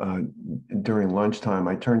know, during lunchtime,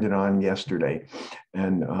 I turned it on yesterday,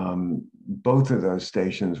 and both of those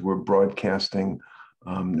stations were broadcasting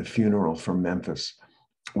the funeral from Memphis,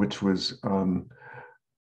 which was,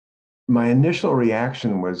 my initial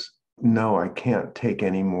reaction was, no, I can't take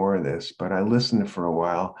any more of this. But I listened for a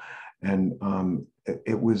while, and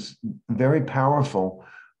it was very powerful.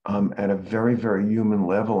 At a very, very human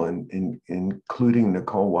level, including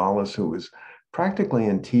Nicole Wallace, who was practically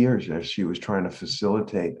in tears as she was trying to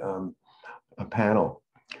facilitate a panel.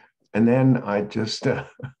 And then I just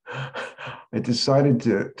I decided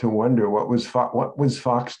to wonder what was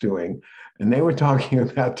Fox doing, and they were talking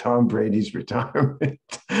about Tom Brady's retirement.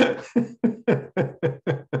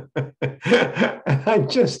 And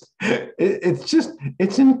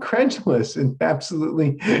it's incredulous and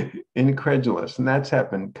absolutely incredulous, and that's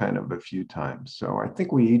happened kind of a few times. So I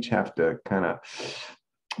think we each have to kind of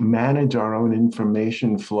manage our own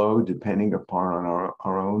information flow depending upon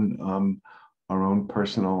our own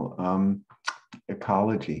personal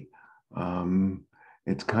ecology.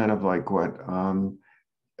 It's kind of like what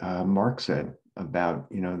Mark said about,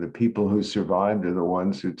 the people who survived are the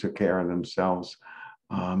ones who took care of themselves.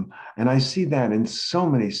 And I see that in so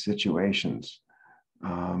many situations.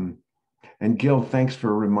 And Gil, thanks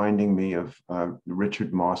for reminding me of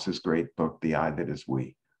Richard Moss's great book, The Eye That Is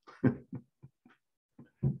We.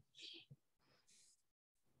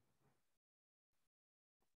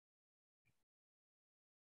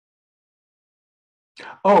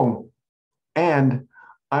 Oh, and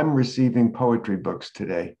I'm receiving poetry books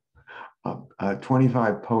today,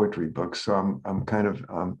 25 poetry books. So I'm kind of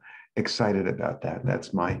excited about that.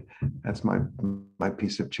 That's my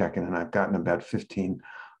piece of checking, and I've gotten about 15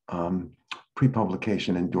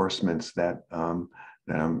 pre-publication endorsements that I'm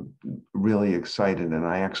really excited, and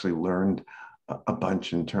I actually learned a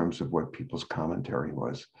bunch in terms of what people's commentary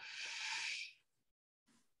was.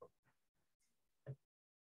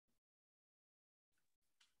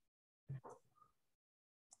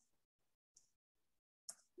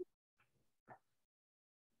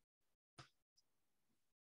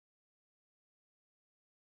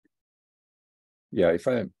 Yeah, if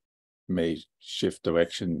I may shift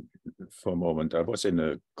direction for a moment, I was in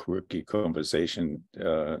a quirky conversation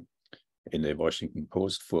in a Washington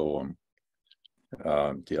Post forum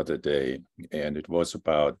the other day, and it was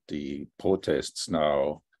about the protests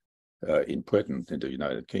now in Britain, in the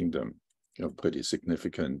United Kingdom. Pretty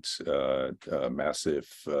significant, massive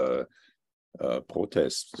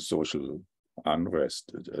protests, social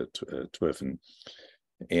unrest driven.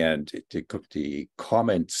 And the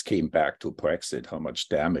comments came back to Brexit, how much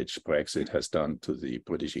damage Brexit has done to the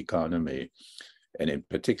British economy, and in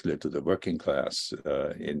particular to the working class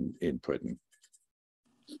in Britain.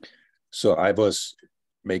 So I was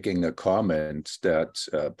making a comment that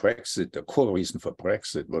Brexit, the core reason for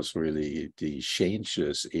Brexit was really the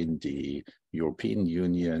changes in the European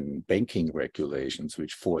Union banking regulations,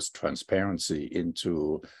 which forced transparency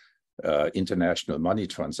into international money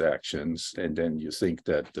transactions. And then you think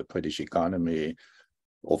that the British economy,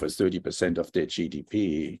 over 30% of their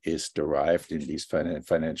GDP is derived in these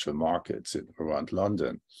financial markets around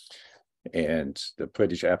London. And the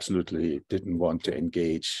British absolutely didn't want to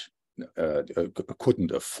engage,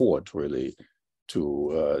 couldn't afford really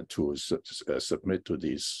to submit to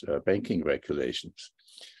these banking regulations.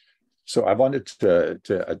 So I wanted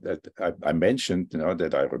I mentioned,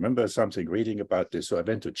 that I remember something reading about this. So I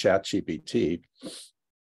went to ChatGPT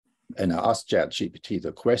and I asked ChatGPT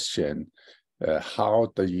the question,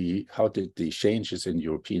 how did the changes in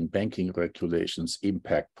European banking regulations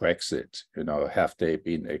impact Brexit? Have they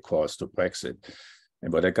been a cause to Brexit?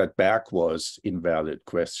 And what I got back was invalid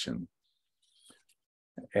question.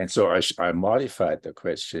 And so I modified the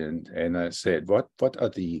question and I said, what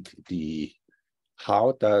are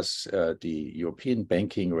how does the European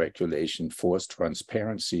banking regulation force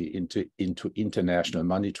transparency into international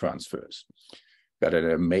money transfers? Got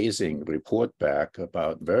an amazing report back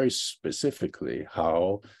about very specifically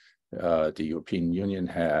how the European Union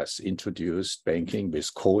has introduced banking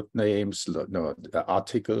with code names,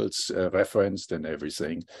 articles referenced and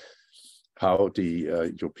everything, how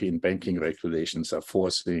the European banking regulations are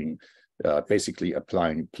forcing basically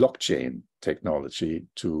applying blockchain technology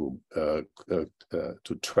to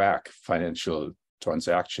track financial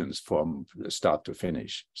transactions from start to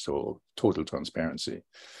finish. So total transparency.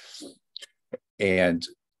 And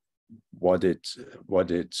what it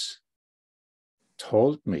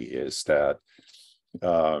told me is that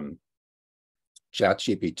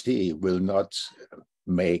ChatGPT will not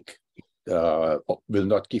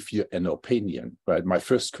give you an opinion. Right? My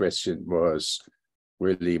first question was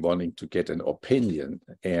really wanting to get an opinion,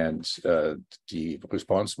 and the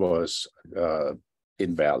response was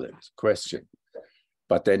invalid question.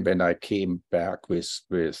 But then when I came back with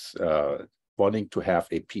wanting to have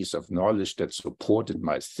a piece of knowledge that supported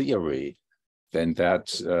my theory, then that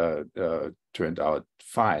turned out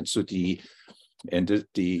fine. So the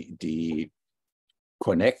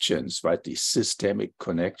connections, right? These systemic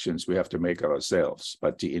connections we have to make ourselves,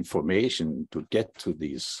 but the information to get to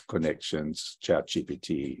these connections,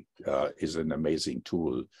 ChatGPT is an amazing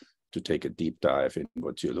tool to take a deep dive in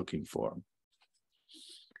what you're looking for.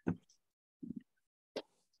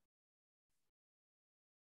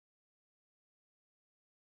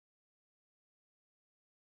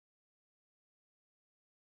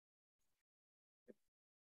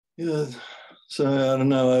 Yeah, so I don't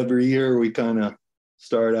know, every year we kind of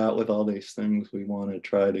start out with all these things we want to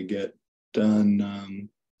try to get done.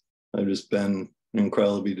 I've just been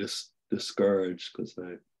incredibly discouraged because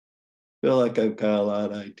I feel like I've got a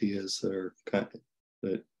lot of ideas that are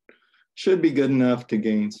that should be good enough to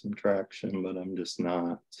gain some traction, but I'm just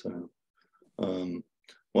not. So one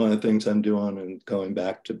of the things I'm doing and going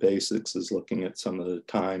back to basics is looking at some of the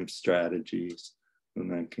time strategies,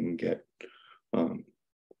 and I can get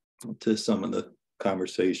to some of the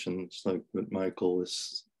conversations like what Michael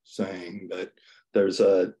was saying, but there's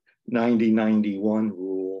a 90-91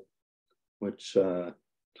 rule, which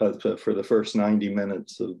talks about for the first 90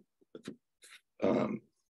 minutes of,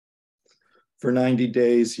 for 90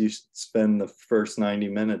 days, you spend the first 90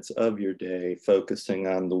 minutes of your day focusing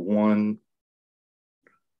on the one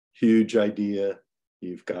huge idea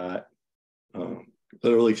you've got.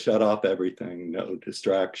 Literally shut off everything, no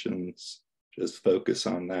distractions, just focus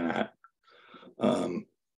on that.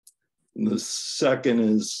 The second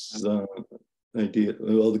is idea,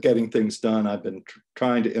 well, getting things done. I've been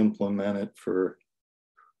trying to implement it for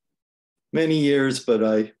many years,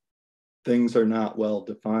 but things are not well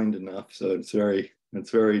defined enough, so it's very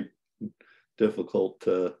difficult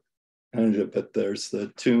to manage it. But there's the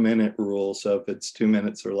 2-minute rule, so if it's 2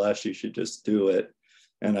 minutes or less, you should just do it.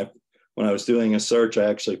 And when I was doing a search, I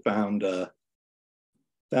actually found a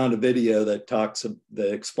video that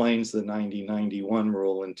explains the 90-91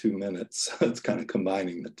 rule in 2 minutes. It's kind of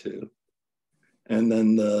combining the two. And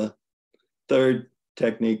then the third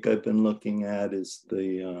technique I've been looking at is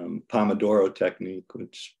the Pomodoro technique,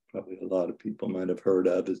 which probably a lot of people might have heard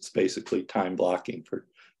of. It's basically time blocking for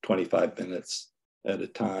 25 minutes at a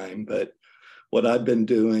time. But what I've been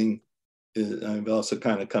doing is I've also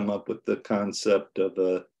kind of come up with the concept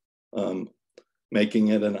of making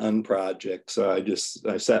it an unproject. So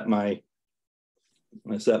I set my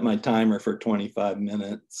timer for 25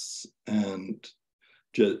 minutes, and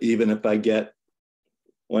just even if I get,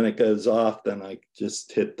 when it goes off, then I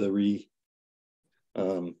just hit to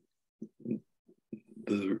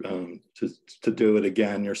do it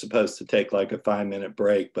again. You're supposed to take like a 5-minute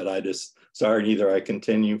break, but I just started either I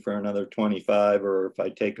continue for another 25, or if I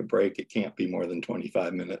take a break, it can't be more than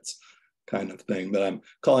 25 minutes kind of thing. But I'm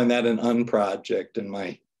calling that an unproject. And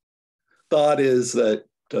my thought is that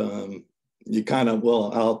you kind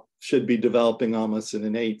of should be developing almost an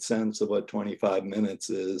innate sense of what 25 minutes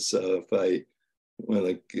is. So if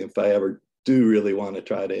I ever do really want to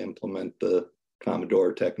try to implement the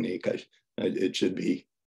Pomodoro technique, it should be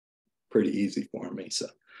pretty easy for me. So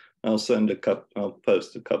I'll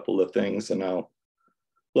post a couple of things, and I'll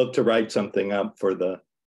look to write something up for the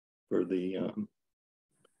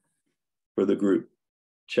group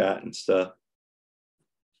chat and stuff.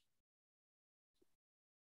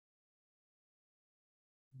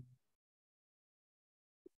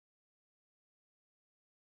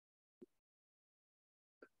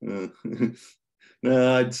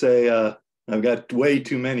 No, I'd say I've got way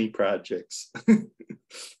too many projects,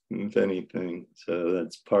 if anything. So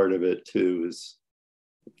that's part of it too, is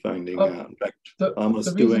finding out. In fact, the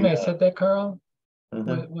reason I said that, Carl,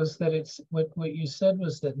 was that it's what you said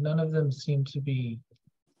was that none of them seem to be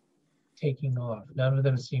taking off. None of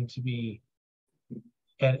them seem to be,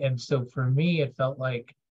 and so for me, it felt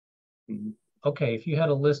like, okay, if you had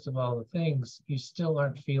a list of all the things, you still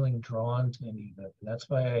aren't feeling drawn to any of it. That's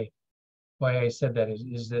why I said that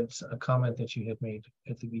is that a comment that you had made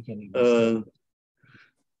at the beginning. Actually,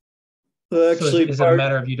 so is it a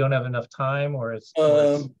matter of you don't have enough time, or it's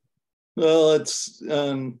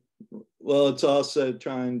well, it's also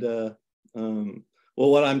trying to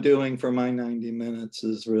what I'm doing for my 90 minutes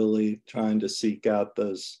is really trying to seek out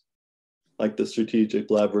those, like the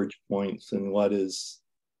strategic leverage points, and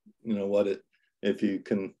if you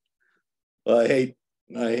can. I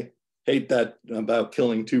hate that about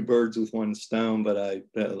killing two birds with one stone, but I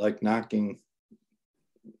like knocking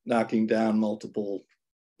down multiple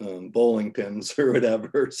bowling pins or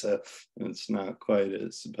whatever. So it's not quite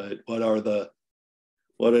as, but what are the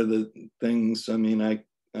things? I mean,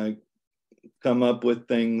 I come up with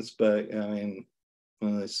things, but I mean,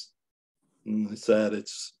 when I said,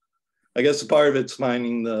 I guess a part of it's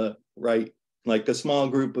finding the right, like a small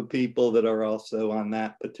group of people that are also on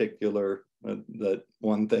that particular that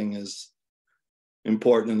one thing is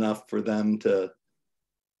important enough for them to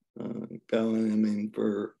go in. I mean,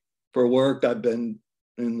 for work, I've been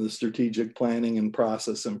in the strategic planning and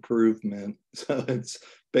process improvement. So it's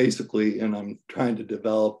basically, and I'm trying to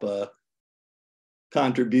develop a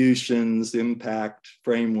contributions impact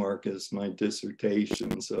framework as my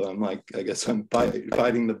dissertation. So I'm like, I guess I'm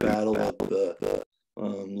fighting the battle of the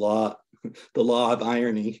law of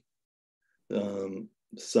irony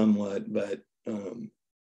somewhat, but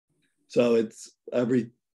so it's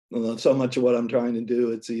so much of what I'm trying to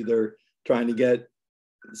do, it's either trying to get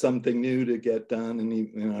something new to get done,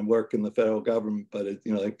 and I work in the federal government, but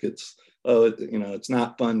it's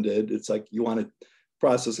not funded. It's like you want to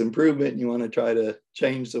process improvement, and you want to try to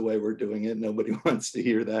change the way we're doing it. Nobody wants to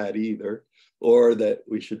hear that either, or that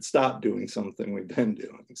we should stop doing something we've been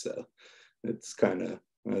doing. So it's kind of,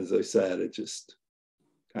 as I said, it's just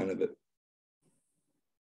kind of a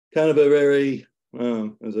very,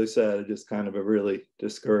 as I said, just kind of a really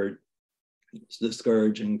discouraging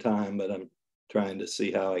time, but I'm trying to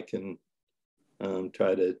see how I can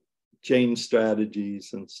try to change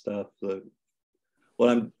strategies and stuff. What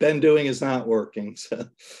I've been doing is not working, so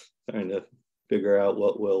trying to figure out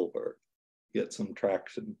what will work, get some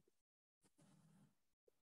traction.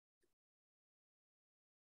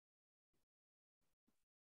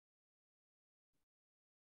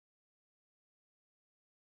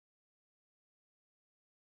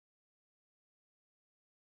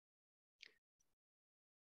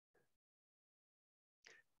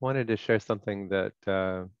 Wanted to share something that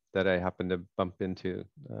that I happened to bump into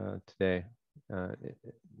today.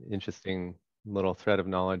 Interesting little thread of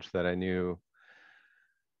knowledge that I knew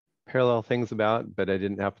parallel things about, but I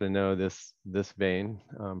didn't happen to know this vein.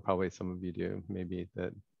 Probably some of you do, maybe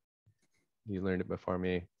that you learned it before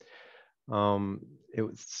me.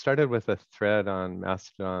 It started with a thread on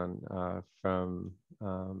Mastodon from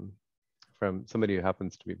somebody who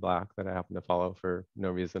happens to be Black that I happen to follow for no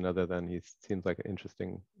reason other than he seems like an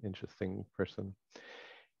interesting person.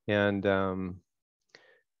 And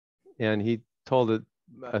he told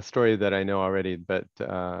a story that I know already, but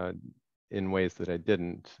in ways that I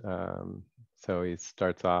didn't. So he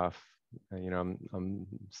starts off, I'm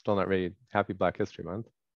still not ready. Happy Black History Month.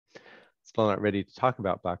 Still not ready to talk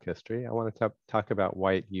about Black history. I want to talk about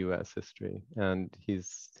white US history. And he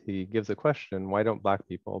gives a question: why don't Black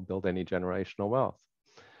people build any generational wealth?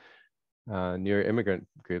 Near immigrant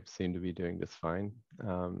groups seem to be doing just fine.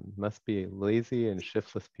 Must be lazy and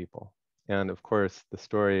shiftless people. And of course, the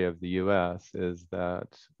story of the US is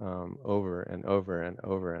that over and over and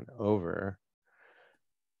over and over,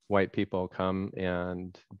 white people come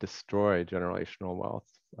and destroy generational wealth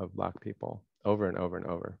of Black people over and over and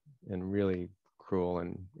over in really cruel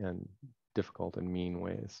and difficult and mean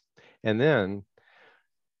ways. And then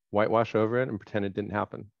whitewash over it and pretend it didn't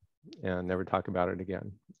happen and never talk about it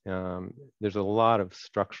again. There's a lot of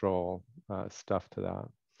structural stuff to that.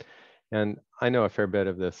 And I know a fair bit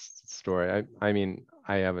of this story. I mean,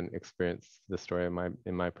 I haven't experienced this story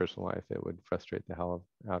in my personal life. It would frustrate the hell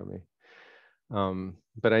out of me.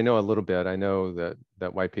 But I know a little bit. I know that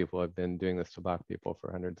white people have been doing this to Black people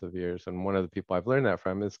for hundreds of years. And one of the people I've learned that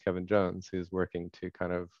from is Kevin Jones, who's working to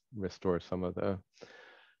kind of restore some of the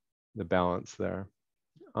balance there.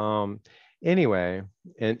 Anyway,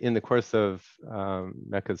 in the course of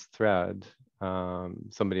Mecca's thread,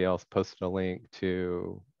 somebody else posted a link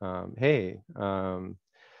to, hey,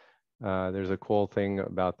 there's a cool thing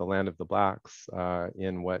about the land of the Blacks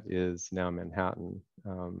in what is now Manhattan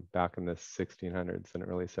back in the 1600s and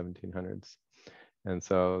early 1700s. And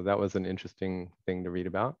so that was an interesting thing to read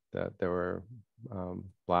about, that there were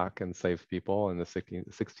Black enslaved people in the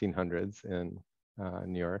 1600s in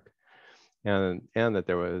New York. And that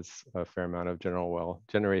there was a fair amount of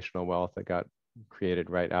generational wealth that got created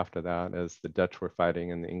right after that, as the Dutch were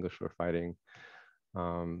fighting and the English were fighting.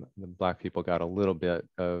 The Black people got a little bit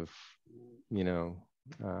of,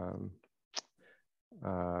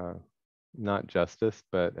 not justice,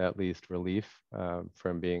 but at least relief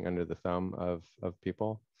from being under the thumb of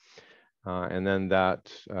people. And then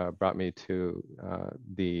that brought me to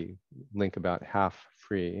the link about half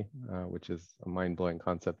free, which is a mind-blowing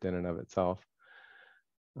concept in and of itself.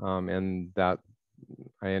 And that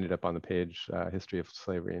I ended up on the page, History of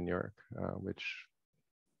Slavery in New York, which,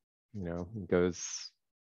 goes,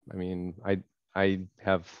 I mean, I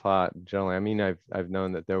have thought generally, I mean, I've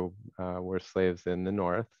known that there were slaves in the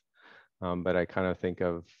North, but I kind of think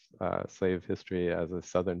of slave history as a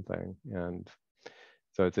Southern thing. And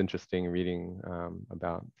so it's interesting reading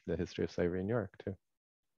about the history of slavery in New York too.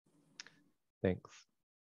 Thanks.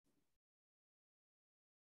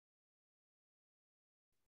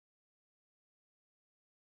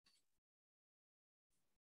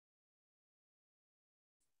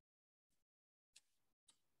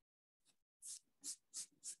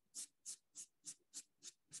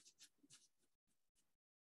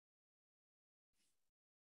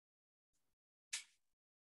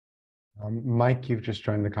 Mike, you've just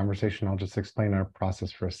joined the conversation. I'll just explain our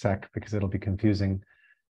process for a sec because it'll be confusing.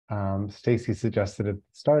 Stacy suggested at the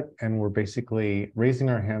start, and we're basically raising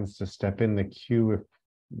our hands to step in the queue if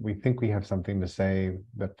we think we have something to say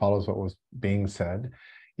that follows what was being said.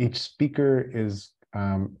 Each speaker is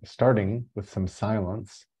starting with some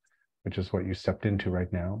silence, which is what you stepped into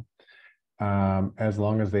right now, as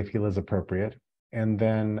long as they feel is appropriate. And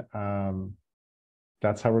then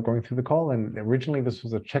that's how we're going through the call. And originally this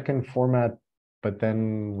was a check-in format, but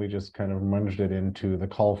then we just kind of merged it into the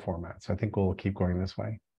call format. So I think we'll keep going this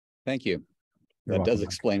way. Thank you. You're That does welcome,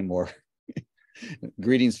 explain more.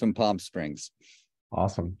 Greetings from Palm Springs.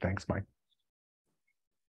 Awesome. Thanks, Mike.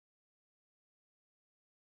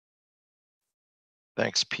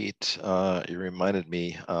 Thanks, Pete. You reminded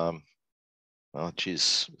me, well,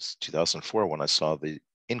 geez, it was 2004 when I saw the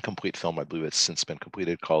incomplete film, I believe it's since been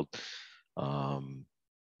completed, called,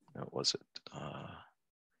 what was it?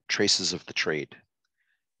 Traces of the Trade,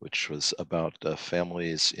 which was about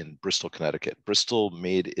families in Bristol, Connecticut. Bristol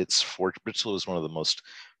Bristol was one of the most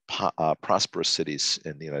prosperous cities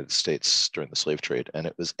in the United States during the slave trade. And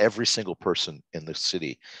it was every single person in the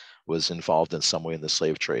city was involved in some way in the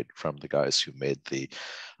slave trade, from the guys who made the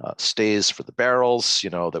stays for the barrels,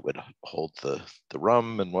 that would hold the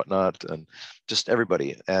rum and whatnot, and just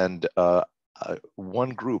everybody. And one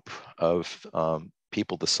group of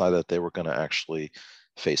people decided that they were going to actually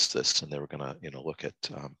face this, and they were going to, look at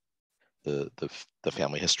the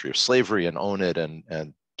family history of slavery and own it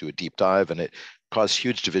and do a deep dive. And it caused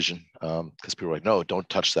huge division because people were like, no, don't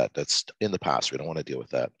touch that. That's in the past. We don't want to deal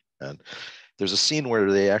with that. And there's a scene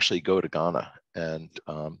where they actually go to Ghana and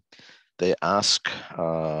they ask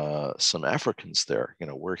some Africans there,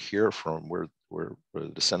 we're here from, we're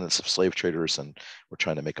the descendants of slave traders, and we're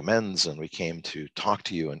trying to make amends, and we came to talk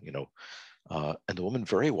to you. And, and the woman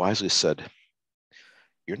very wisely said,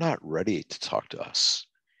 you're not ready to talk to us.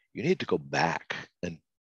 You need to go back and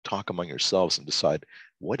talk among yourselves and decide,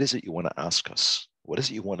 what is it you want to ask us? What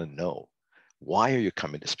is it you want to know? Why are you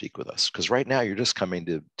coming to speak with us? Because right now you're just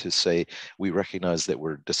coming to say, we recognize that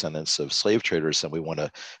we're descendants of slave traders and we want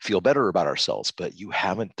to feel better about ourselves, but you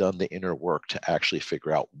haven't done the inner work to actually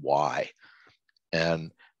figure out why.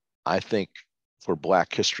 And I think for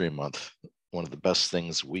Black History Month, one of the best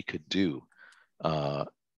things we could do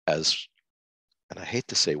and I hate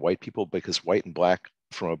to say white people, because white and Black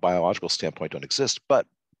from a biological standpoint don't exist, but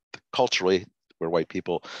culturally we're white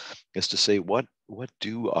people, is to say, what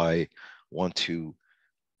do I want to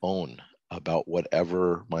own about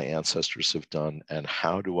whatever my ancestors have done, and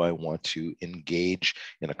how do I want to engage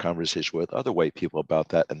in a conversation with other white people about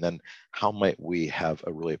that? And then how might we have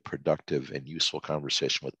a really productive and useful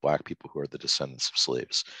conversation with Black people who are the descendants of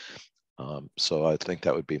slaves? So I think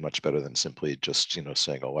that would be much better than simply just,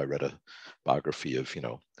 saying, oh, I read a biography of,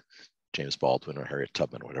 James Baldwin or Harriet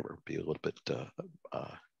Tubman or whatever. It would be a little bit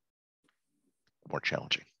more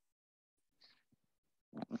challenging.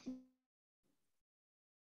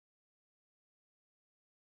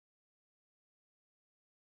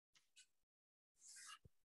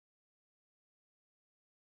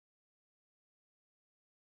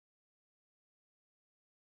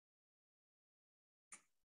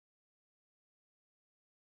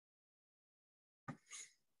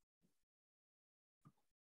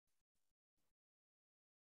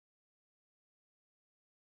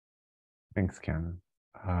 Thanks, Ken.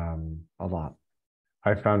 A lot.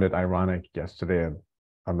 I found it ironic yesterday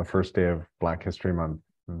on the first day of Black History Month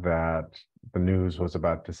that the news was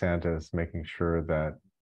about DeSantis making sure that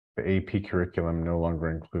the AP curriculum no longer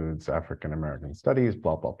includes African American studies,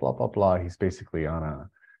 blah, blah, blah, blah, blah. He's basically on a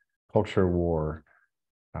culture war.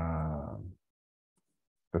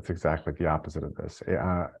 That's exactly the opposite of this.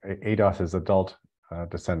 ADOS is adult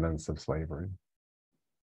descendants of slavery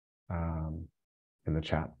in the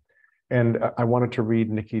chat. And I wanted to read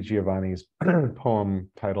Nikki Giovanni's poem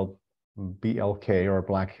titled BLK, or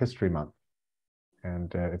Black History Month.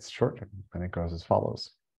 And it's short, and it goes as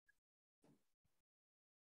follows.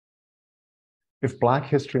 If Black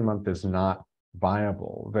History Month is not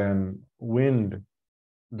viable, then wind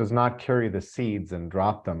does not carry the seeds and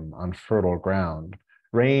drop them on fertile ground.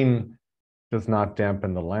 Rain does not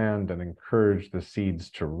dampen the land and encourage the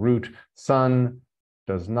seeds to root. Sun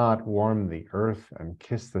does not warm the earth and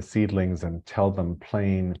kiss the seedlings and tell them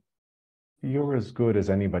plain, you're as good as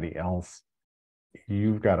anybody else.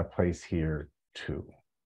 You've got a place here too.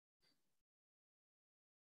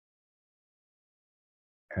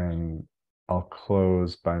 And I'll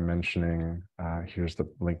close by mentioning, here's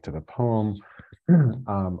the link to the poem.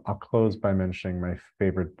 I'll close by mentioning my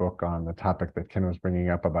favorite book on the topic that Ken was bringing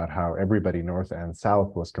up about how everybody North and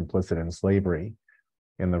South was complicit in slavery.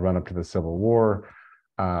 in the run-up to the Civil War,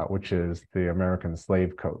 which is The American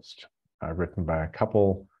Slave Coast, written by a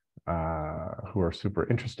couple who are super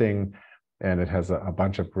interesting. And it has a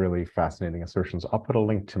bunch of really fascinating assertions. I'll put a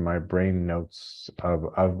link to my brain notes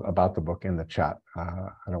about the book in the chat.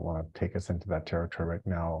 I don't want to take us into that territory right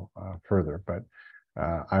now further, but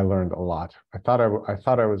I learned a lot. I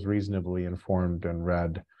thought I was reasonably informed and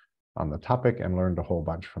read on the topic, and learned a whole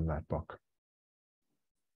bunch from that book.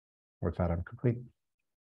 With that, I'm complete.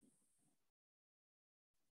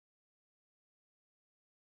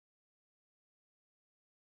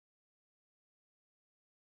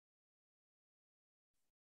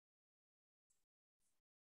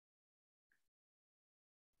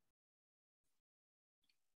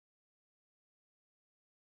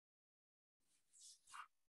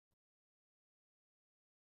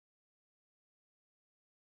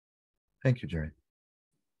 Thank you, Jerry.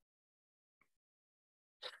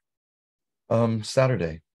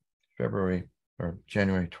 Saturday, January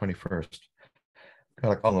 21st,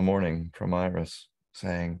 got a call in the morning from Iris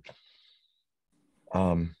saying,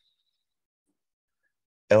 Elliot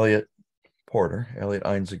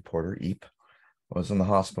Einzig Porter, Eep, was in the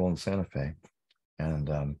hospital in Santa Fe.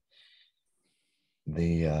 And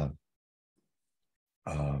the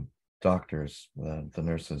doctors, the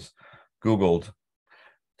nurses, Googled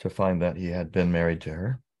to find that he had been married to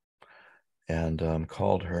her, and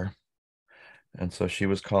called her. And so she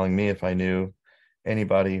was calling me if I knew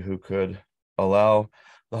anybody who could allow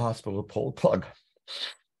the hospital to pull the plug.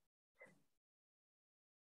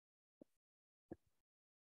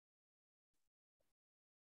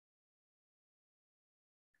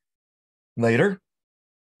 Later,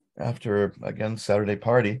 after, again, Saturday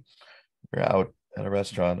party, we're out at a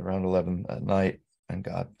restaurant around 11 at night and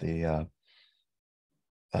got the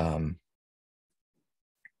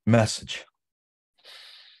message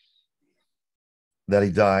that he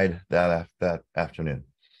died that afternoon.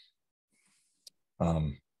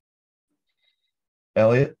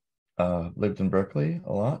 Elliot lived in Berkeley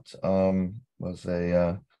a lot, was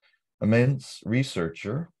a immense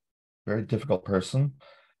researcher, very difficult person.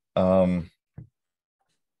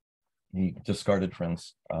 He discarded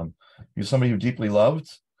friends. He was somebody who deeply loved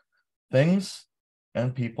things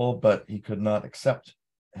and people, but he could not accept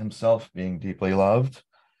himself being deeply loved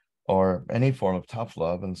or any form of tough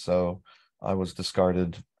love. And so I was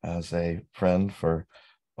discarded as a friend for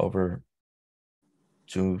over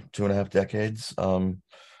two and a half decades. At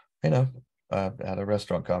a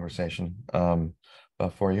restaurant conversation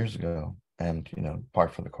about 4 years ago, and par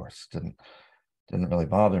for the course. Didn't really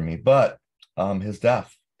bother me, but his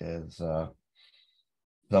death is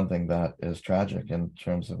something that is tragic in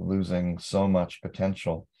terms of losing so much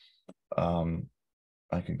potential.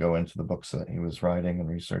 I could go into the books that he was writing and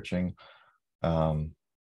researching,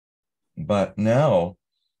 but now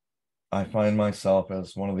I find myself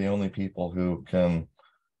as one of the only people who can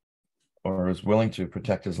or is willing to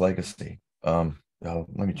protect his legacy. Let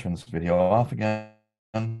me turn this video off again.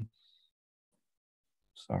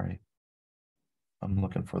 Sorry. I'm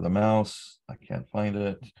looking for the mouse. I can't find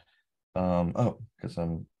it. Because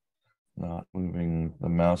I'm not moving the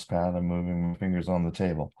mouse pad. I'm moving my fingers on the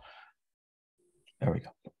table. There we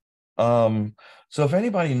go. So if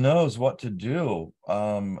anybody knows what to do,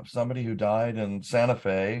 somebody who died in Santa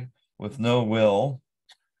Fe with no will,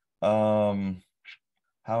 how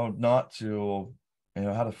not to,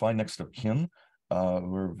 how to find next of kin.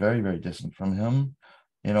 We're very, very distant from him.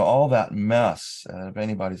 All that mess, if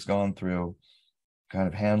anybody's gone through kind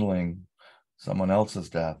of handling someone else's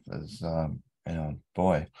death is,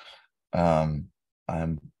 boy,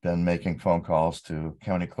 I've been making phone calls to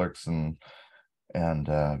county clerks and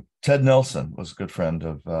Ted Nelson was a good friend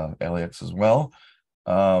of Elliot's as well.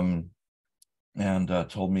 And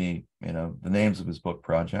told me, the names of his book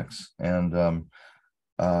projects. And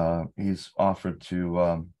he's offered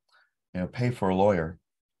to, pay for a lawyer,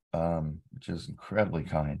 which is incredibly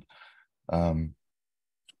kind.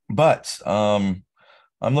 But I'm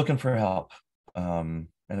looking for help. And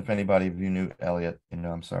if anybody of you knew Elliot,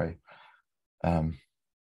 I'm sorry.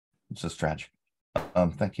 It's just tragic.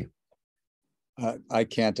 Thank you. I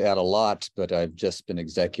can't add a lot, but I've just been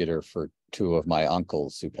executor for two of my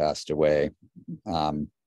uncles who passed away. In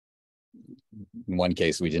one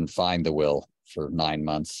case, we didn't find the will for 9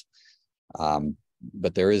 months,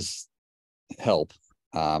 but there is help.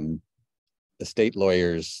 Estate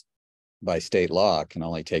lawyers, by state law, can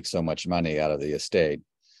only take so much money out of the estate.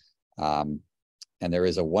 And there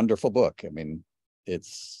is a wonderful book. I mean,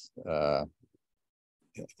 it's, I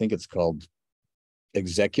think it's called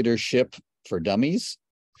Executorship for Dummies,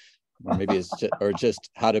 or maybe it's just, or just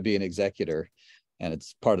How to Be an Executor. And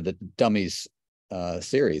it's part of the Dummies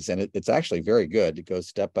series, and it's actually very good. It goes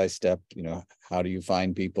step by step. You know, how do you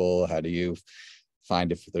find people? How do you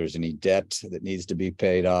find if there's any debt that needs to be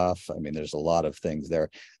paid off? I mean, there's a lot of things there.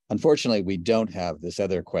 Unfortunately, we don't have this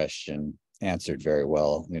other question answered very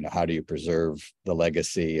well. You know, how do you preserve the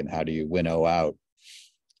legacy, and how do you winnow out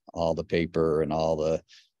all the paper and all the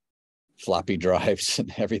floppy drives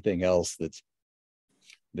and everything else that's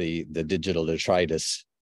the digital detritus?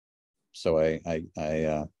 So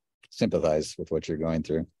I sympathize with what you're going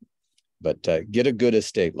through, but get a good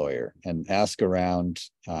estate lawyer and ask around.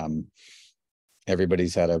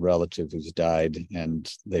 Everybody's had a relative who's died,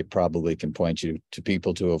 and they probably can point you to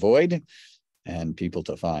people to avoid and people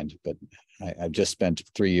to find. But I've just spent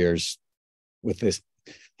 3 years with this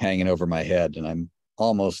hanging over my head, and I'm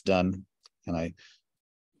almost done. And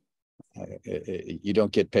you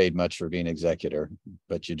don't get paid much for being executor,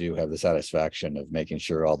 but you do have the satisfaction of making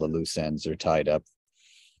sure all the loose ends are tied up.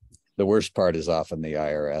 The worst part is often the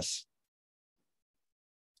IRS,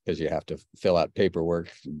 because you have to fill out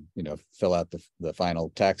paperwork, you know, fill out the final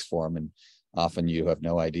tax form, and often you have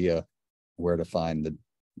no idea where to find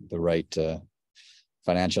the right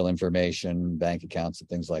financial information, bank accounts, and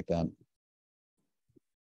things like that.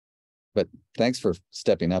 But thanks for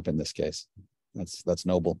stepping up in this case. That's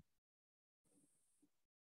noble.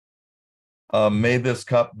 May this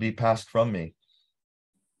cup be passed from me.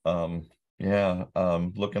 Yeah,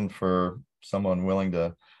 looking for someone willing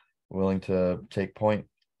to take point.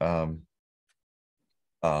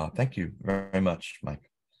 Thank you very much, Mike.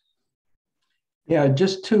 Yeah,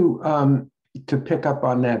 just to pick up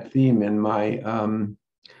on that theme in my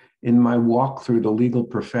walk through the legal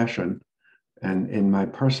profession and in my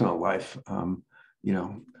personal life, you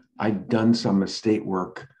know, I'd done some estate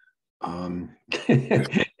work in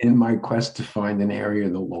my quest to find an area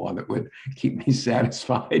of the law that would keep me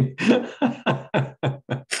satisfied.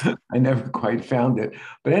 I never quite found it,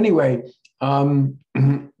 but anyway, the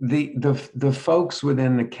folks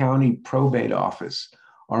within the county probate office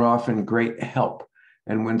are often great help.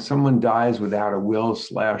 And when someone dies without a will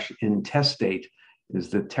 / intestate is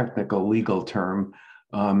the technical legal term,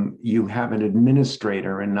 you have an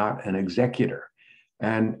administrator and not an executor.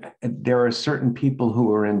 And there are certain people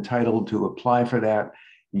who are entitled to apply for that,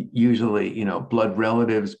 usually, you know, blood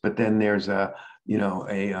relatives, but then there's a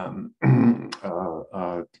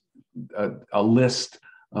list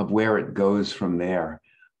of where it goes from there.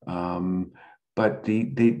 But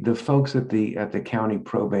the folks at the county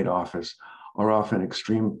probate office are often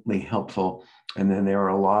extremely helpful. And then there are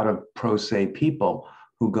a lot of pro se people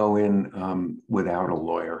who go in without a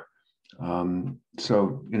lawyer.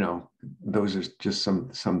 So, you know, those are just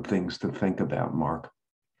some things to think about, Mark.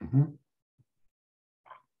 Mm-hmm.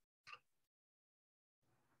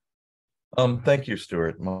 Thank you,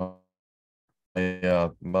 Stuart. My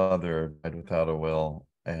mother died without a will,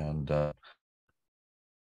 and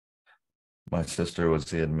my sister was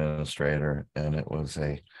the administrator, and it was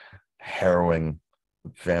a harrowing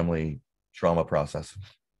family trauma process,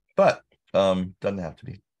 but doesn't have to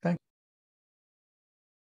be. Thank you.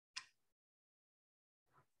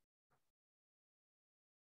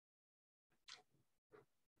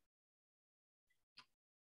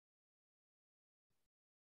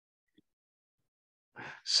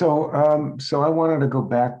 So I wanted to go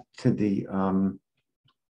back to the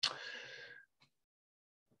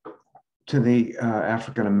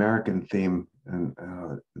African American theme and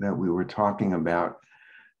that we were talking about,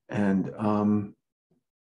 and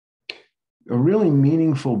a really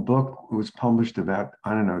meaningful book was published about,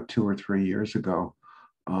 I don't know, 2 or 3 years ago,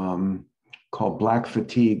 called Black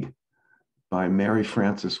Fatigue by Mary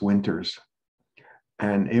Frances Winters,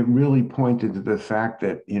 and it really pointed to the fact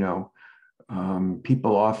that, you know,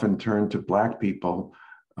 people often turn to Black people,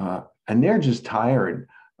 and they're just tired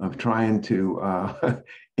of trying to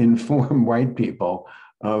inform white people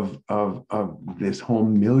of this whole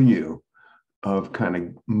milieu of kind of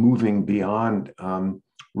moving beyond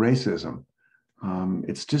racism.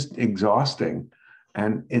 It's just exhausting,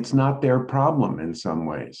 and it's not their problem in some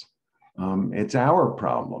ways. It's our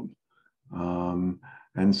problem.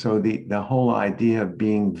 And so the whole idea of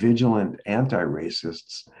being vigilant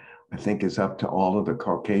anti-racists, I think, is up to all of the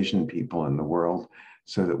Caucasian people in the world,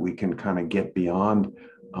 so that we can kind of get beyond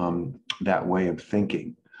that way of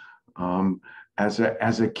thinking. As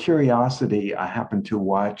a curiosity, I happened to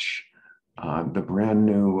watch the brand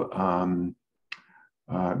new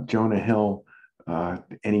Jonah Hill,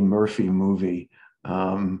 Eddie Murphy movie,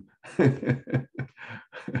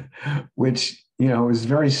 which, you know, is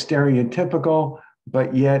very stereotypical,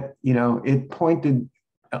 but yet, you know, it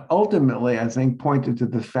ultimately, I think, pointed to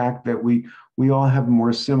the fact that we all have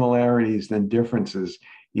more similarities than differences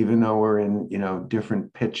even though we're in, you know,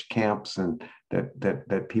 different pitch camps and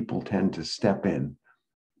that people tend to step in.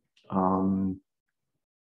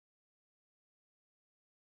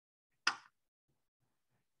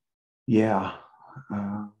 Yeah.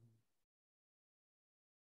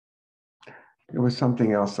 There was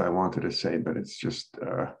something else I wanted to say, but it's just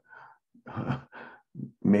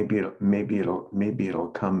maybe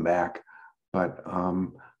it'll come back. But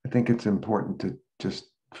I think it's important to just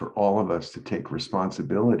for all of us to take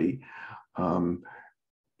responsibility. You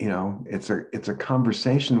know, it's a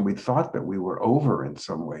conversation we thought that we were over in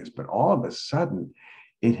some ways, but all of a sudden,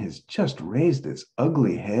 it has just raised its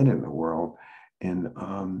ugly head in the world in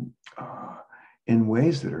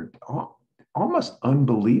ways that are almost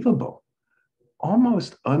unbelievable.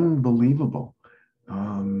 Almost unbelievable.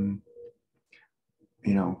 You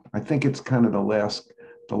know, I think it's kind of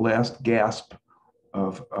the last gasp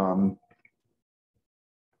of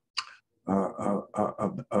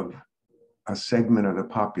a segment of the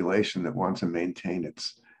population that wants to maintain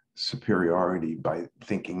its superiority by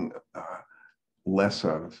thinking less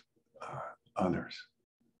of others.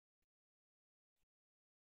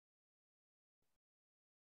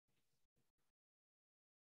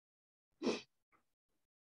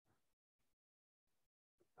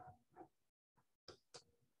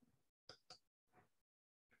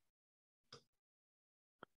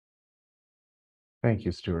 Thank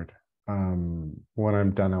you, Stuart. When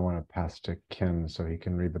I'm done, I want to pass to Ken so he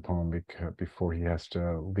can read the poem before he has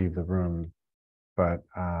to leave the room. But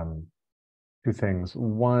two things.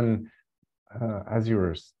 One, as you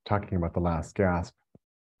were talking about the last gasp,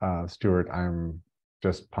 Stuart, I'm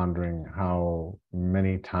just pondering how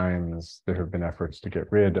many times there have been efforts to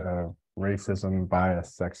get rid of racism,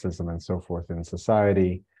 bias, sexism, and so forth in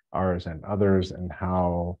society, ours and others, and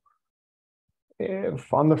how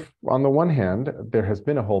if on the one hand, there has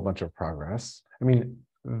been a whole bunch of progress. I mean,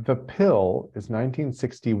 the pill is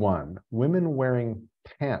 1961. Women wearing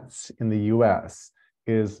pants in the US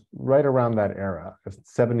is right around that era,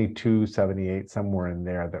 72, 78, somewhere in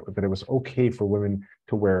there, that it was okay for women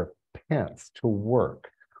to wear pants to work.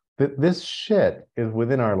 This shit is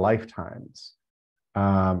within our lifetimes.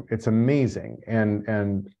 It's amazing.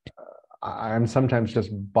 And I'm sometimes just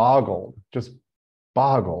boggled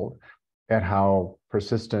at how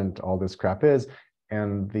persistent all this crap is.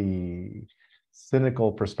 And the cynical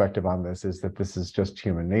perspective on this is that this is just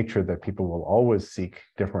human nature, that people will always seek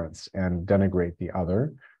difference and denigrate the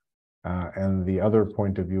other. And the other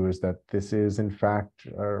point of view is that this is in fact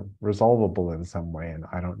resolvable in some way, and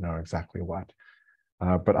I don't know exactly what.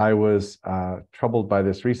 But I was troubled by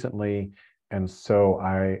this recently, and so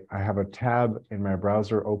I have a tab in my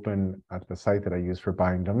browser open at the site that I use for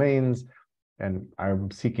buying domains, and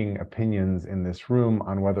I'm seeking opinions in this room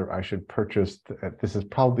on whether I should purchase, this is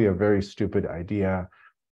probably a very stupid idea,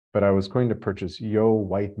 but I was going to purchase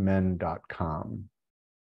yowhitemen.com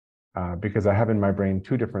because I have in my brain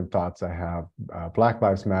two different thoughts. I have Black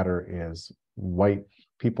Lives Matter is white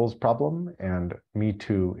people's problem and Me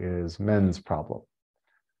Too is men's problem.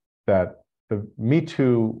 That the Me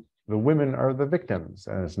Too, the women are the victims,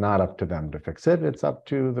 and it's not up to them to fix it. It's up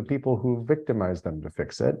to the people who victimize them to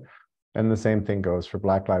fix it. And the same thing goes for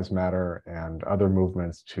Black Lives Matter and other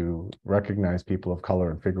movements to recognize people of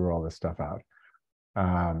color and figure all this stuff out.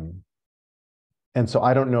 And so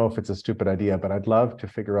I don't know if it's a stupid idea, but I'd love to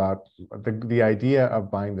figure out the idea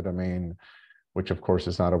of buying the domain, which of course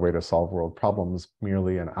is not a way to solve world problems,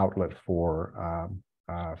 merely an outlet for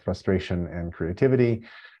frustration and creativity.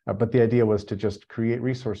 But the idea was to just create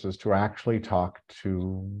resources to actually talk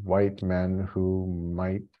to white men who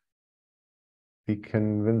might be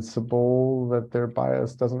convincible that their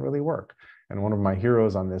bias doesn't really work. And one of my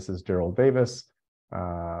heroes on this is Daryl Davis,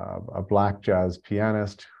 a Black jazz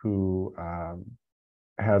pianist who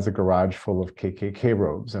has a garage full of KKK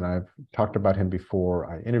robes. And I've talked about him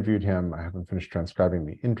before. I interviewed him. I haven't finished transcribing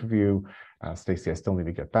the interview. Stacy, I still need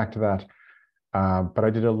to get back to that. But I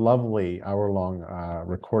did a lovely hour-long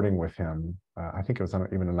recording with him. I think it was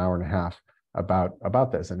even an hour and a half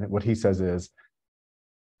about this. And what he says is,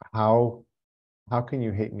 how can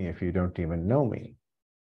you hate me if you don't even know me?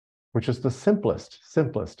 Which is the simplest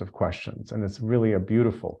of questions. And it's really a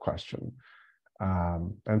beautiful question.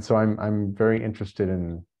 And so I'm very interested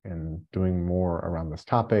in doing more around this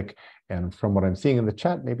topic. And from what I'm seeing in the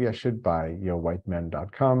chat, maybe I should buy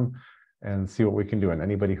yowhitemen.com and see what we can do. And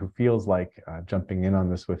anybody who feels like jumping in on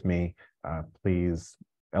this with me, please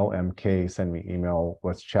LMK, send me email,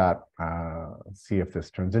 let's chat, see if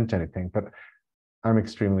this turns into anything. But I'm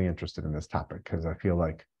extremely interested in this topic because I feel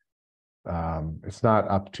like it's not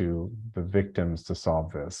up to the victims to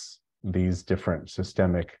solve this. these different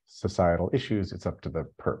systemic societal issues, it's up to the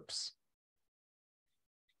perps.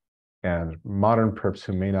 And modern perps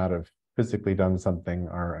who may not have physically done something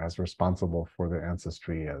are as responsible for their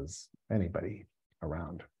ancestry as anybody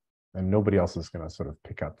around. And nobody else is going to sort of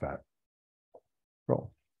pick up that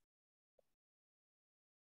role.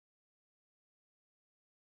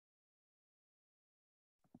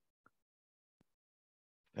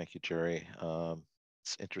 Thank you, Jerry.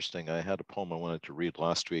 It's interesting. I had a poem I wanted to read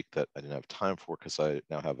last week that I didn't have time for because I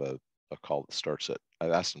now have a call that starts at, I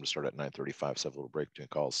asked them to start at 9:35, so I have a little break between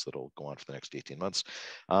calls that'll go on for the next 18 months.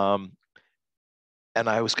 And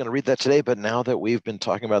I was going to read that today, but now that we've been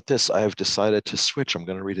talking about this, I have decided to switch. I'm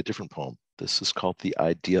going to read a different poem. This is called The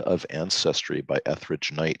Idea of Ancestry by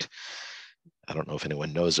Etheridge Knight. I don't know if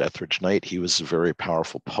anyone knows Etheridge Knight. He was a very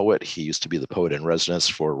powerful poet. He used to be the poet in residence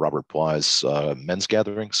for Robert Bly's men's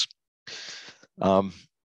gatherings.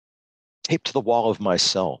 Taped to the wall of my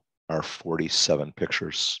cell are 47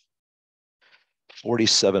 pictures,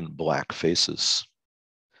 47 black faces.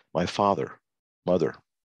 My father, mother,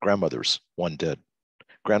 grandmothers, one dead.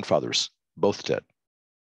 Grandfathers, both dead.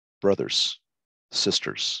 Brothers,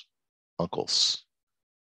 sisters, uncles,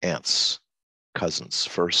 aunts, cousins,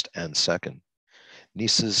 first and second,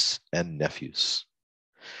 nieces and nephews.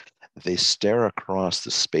 They stare across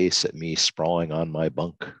the space at me sprawling on my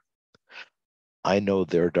bunk. I know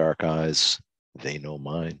their dark eyes, they know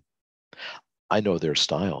mine. I know their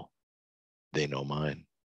style, they know mine.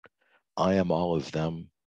 I am all of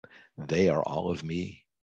them, they are all of me.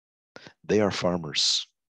 They are farmers,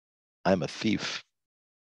 I'm a thief.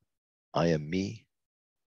 I am me,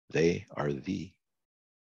 they are thee.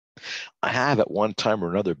 I have at one time or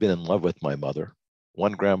another been in love with my mother,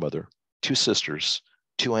 one grandmother, two sisters,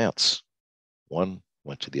 two aunts. One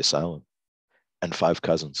went to the asylum, and 5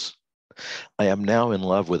 cousins. I am now in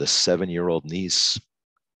love with a 7-year-old niece.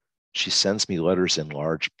 She sends me letters in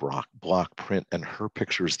large block print, and her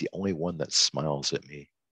picture is the only one that smiles at me.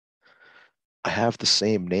 I have the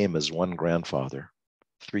same name as one grandfather,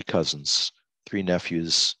 3 cousins, 3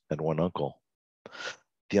 nephews, and 1 uncle.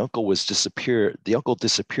 The uncle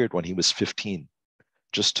disappeared when he was 15,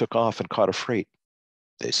 just took off and caught a freight,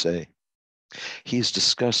 they say. He's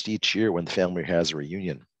discussed each year when the family has a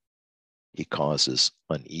reunion. He causes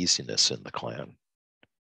uneasiness in the clan.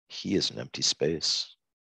 He is an empty space.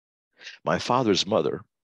 My father's mother,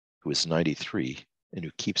 who is 93 and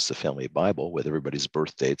who keeps the family Bible with everybody's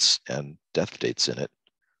birth dates and death dates in it,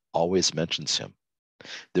 always mentions him.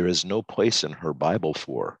 There is no place in her Bible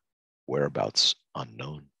for whereabouts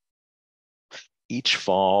unknown. Each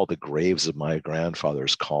fall, the graves of my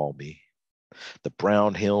grandfathers call me. The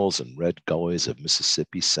brown hills and red gullies of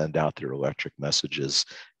Mississippi send out their electric messages,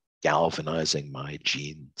 galvanizing my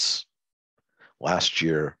genes. Last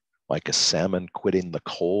year, like a salmon quitting the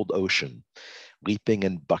cold ocean, leaping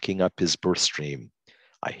and bucking up his birth stream,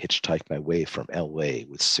 I hitchhiked my way from LA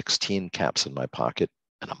with 16 caps in my pocket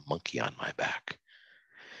and a monkey on my back.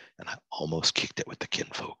 And I almost kicked it with the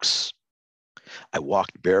kinfolks. I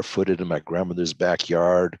walked barefooted in my grandmother's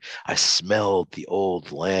backyard. I smelled the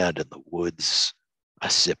old land and the woods. I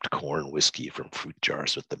sipped corn whiskey from fruit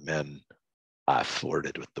jars with the men. I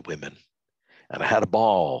flirted with the women. And I had a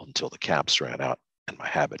ball until the caps ran out and my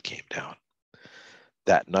habit came down.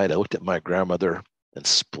 That night, I looked at my grandmother and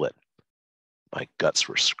split. My guts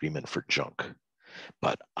were screaming for junk,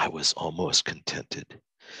 but I was almost contented.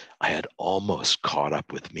 I had almost caught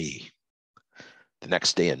up with me. The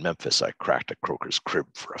next day in Memphis, I cracked a croaker's crib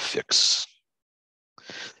for a fix.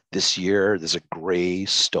 This year, there's a gray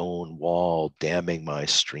stone wall damming my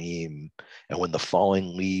stream, and when the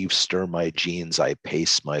falling leaves stir my jeans, I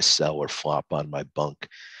pace my cell or flop on my bunk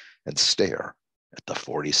and stare at the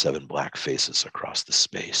 47 black faces across the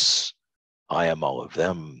space. I am all of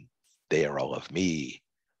them, they are all of me.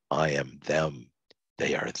 I am them,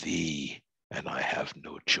 they are thee, and I have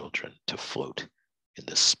no children to float in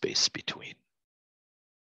the space between.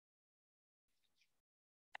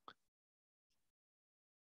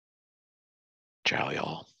 Ciao,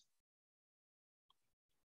 y'all.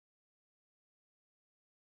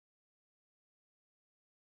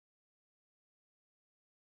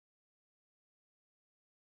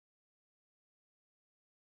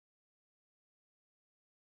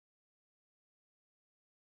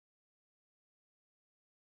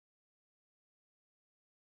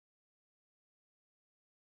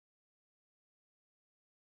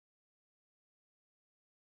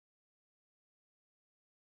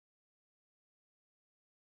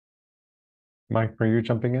 Mike, are you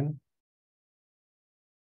jumping in?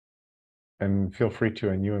 And feel free to,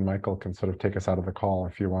 and you and Michael can sort of take us out of the call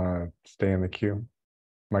if you want to stay in the queue.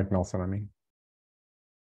 Mike Nelson, I mean.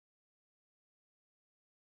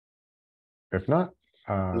 If not,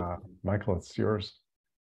 Michael, it's yours.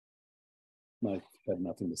 Mike had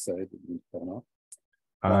nothing to say. Did you cut him off?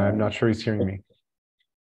 I'm not sure he's hearing me.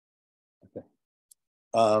 Okay.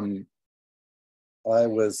 I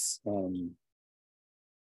was.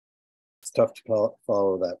 It's tough to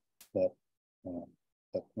follow that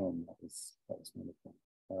poem. That was wonderful.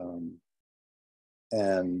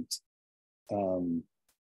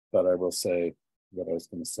 But I will say what I was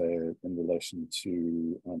going to say in relation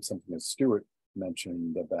to something that Stuart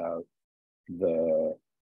mentioned about I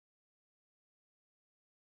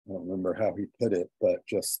don't remember how he put it, but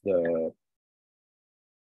just the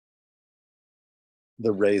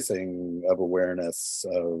raising of awareness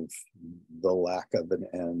of the lack of an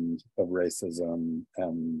end of racism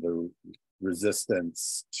and the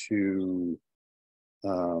resistance to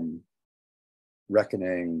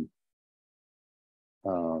reckoning,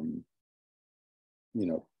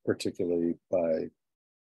 particularly by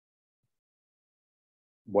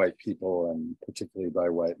white people and particularly by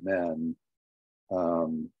white men.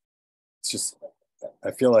 It's just,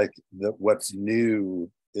 I feel like what's new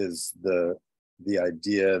is the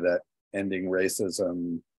idea that ending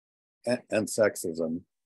racism and sexism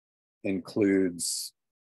includes,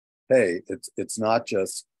 hey, it's not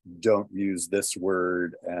just don't use this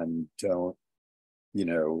word and don't,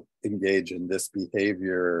 engage in this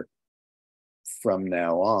behavior from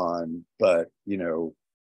now on, but,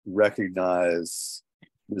 recognize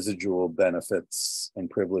residual benefits and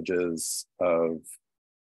privileges of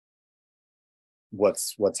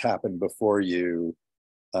what's happened before you,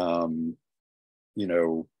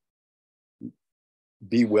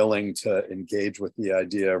 be willing to engage with the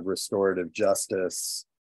idea of restorative justice,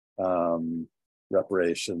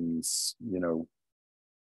 reparations,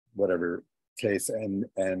 whatever case.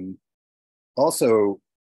 And also,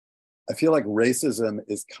 I feel like racism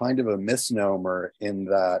is kind of a misnomer in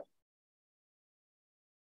that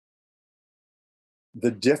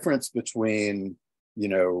the difference between,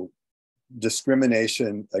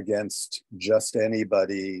 discrimination against just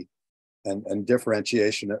anybody and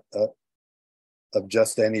differentiation of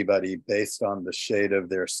just anybody based on the shade of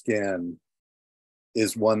their skin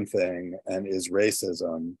is one thing and is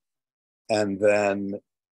racism. And then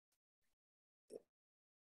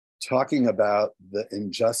talking about the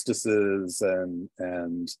injustices and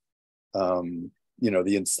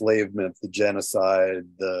the enslavement, the genocide,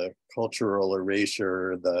 the cultural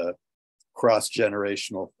erasure, the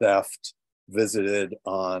cross-generational theft visited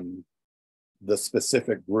on the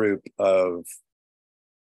specific group of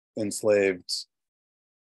enslaved,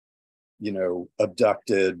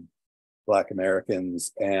 abducted Black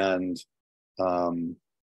Americans and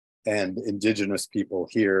indigenous people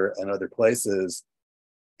here and other places.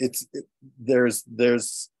 There's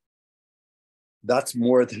that's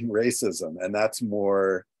more than racism, and that's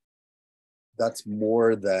more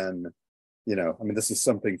than, this is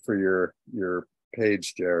something for your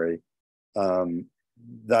page, Jerry.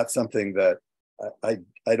 That's something that I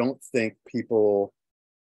don't think people,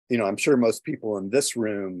 I'm sure most people in this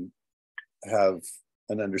room have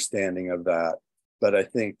an understanding of that, but I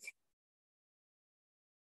think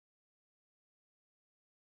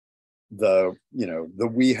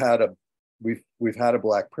we've had a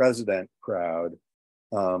Black president crowd,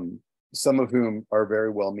 some of whom are very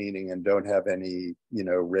well-meaning and don't have any,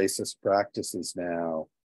 racist practices now,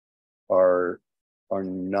 are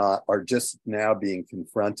just now being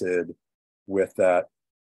confronted with that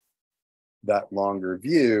longer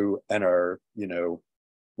view and are,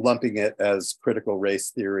 lumping it as critical race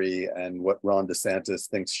theory and what Ron DeSantis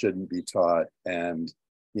thinks shouldn't be taught, and,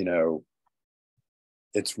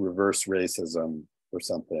 it's reverse racism or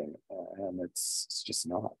something, and it's just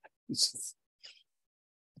not. It's just,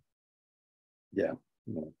 yeah,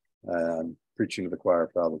 I'm preaching to the choir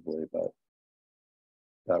probably, but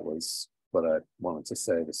that was what I wanted to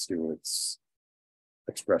say to Stuart's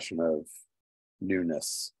expression of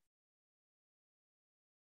newness.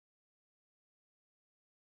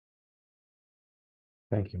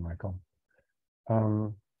 Thank you, Michael.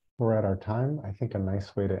 We're at our time. I think a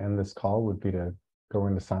nice way to end this call would be to go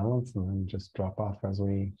into silence and then just drop off as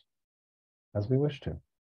we wish to,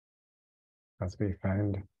 as we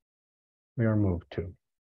find we are moved to.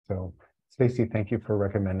 So, Stacy, thank you for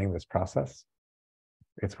recommending this process.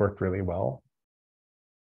 It's worked really well.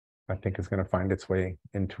 I think it's going to find its way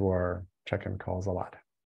into our check-in calls a lot.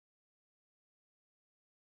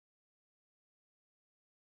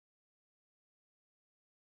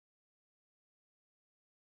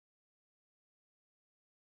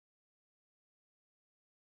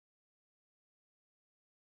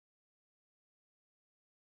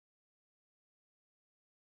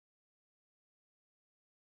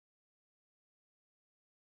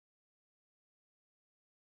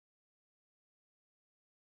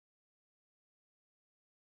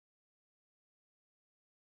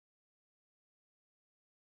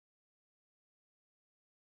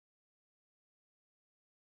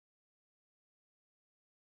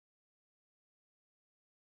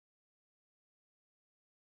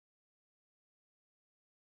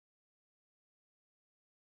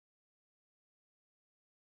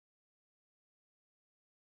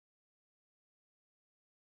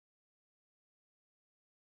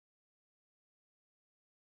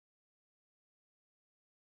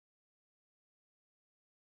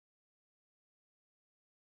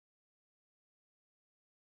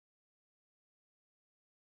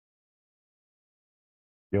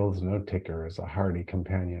 Gil's note taker is a hardy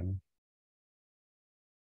companion.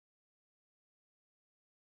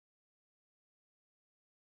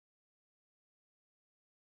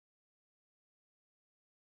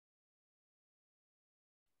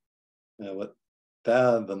 What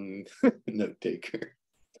the note taker?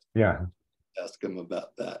 Yeah, Ask him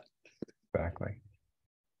about that. exactly.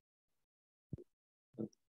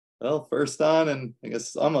 Well, first on, and I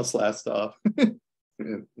guess almost last off.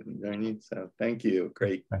 So thank you.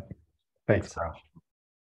 Great. Thanks, Ralph.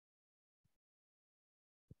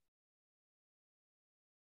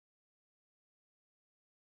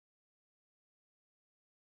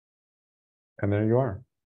 And there you are.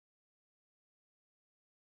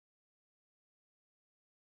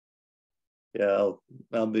 Yeah,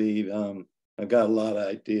 I'll be I've got a lot of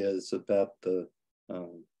ideas about the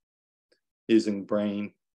using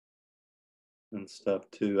brain and stuff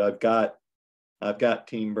too. I've got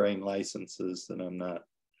Team Brain licenses that I'm not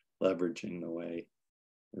leveraging the way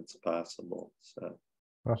it's possible. So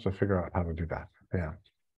I'll have to figure out how to do that. Yeah.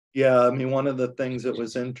 Yeah, I mean, one of the things that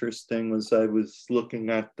was interesting was I was looking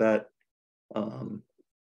at that the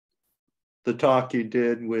talk you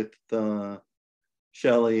did with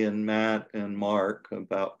Shelley and Matt and Mark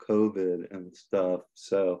about COVID and stuff.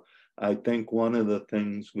 So I think one of the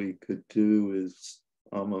things we could do is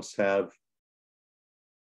almost have,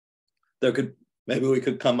 maybe we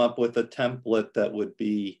could come up with a template that would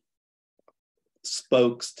be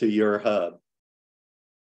spokes to your hub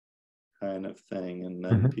kind of thing. And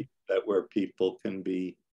then that where people can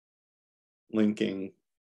be linking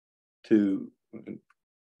to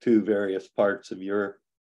various parts of your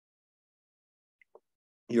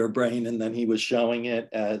brain. And then he was showing it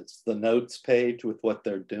as the notes page with what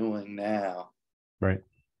they're doing now. Right.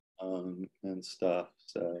 And stuff.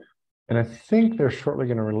 So. And I think they're shortly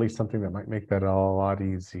going to release something that might make that a lot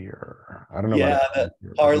easier. I don't know. Yeah,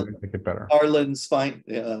 make it better. Harlan's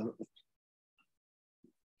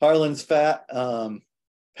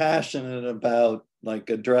passionate about like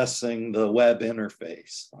addressing the web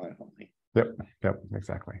interface finally. Yep,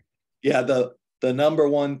 exactly. Yeah, the number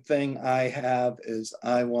one thing I have is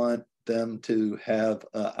I want them to have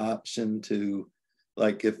an option to,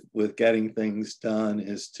 like, if with getting things done,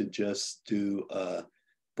 is to just do a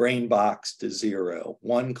brain box to 0.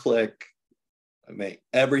 One click, I make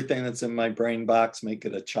everything that's in my brain box, make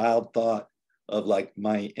it a child thought of like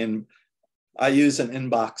I use an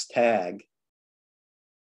inbox tag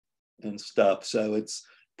and stuff. So it's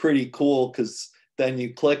pretty cool because then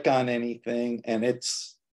you click on anything and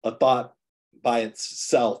it's a thought by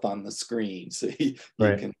itself on the screen. So you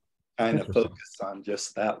can kind of focus on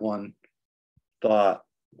just that one thought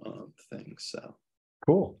thing. So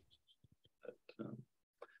cool.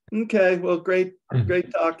 Okay, well, great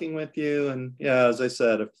talking with you. And yeah, as I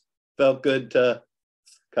said, it felt good to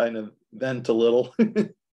kind of vent a little.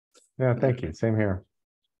 Yeah, thank you. Same here.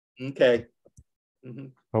 Okay.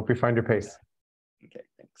 Hope you find your pace. Okay,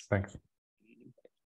 thanks. Thanks.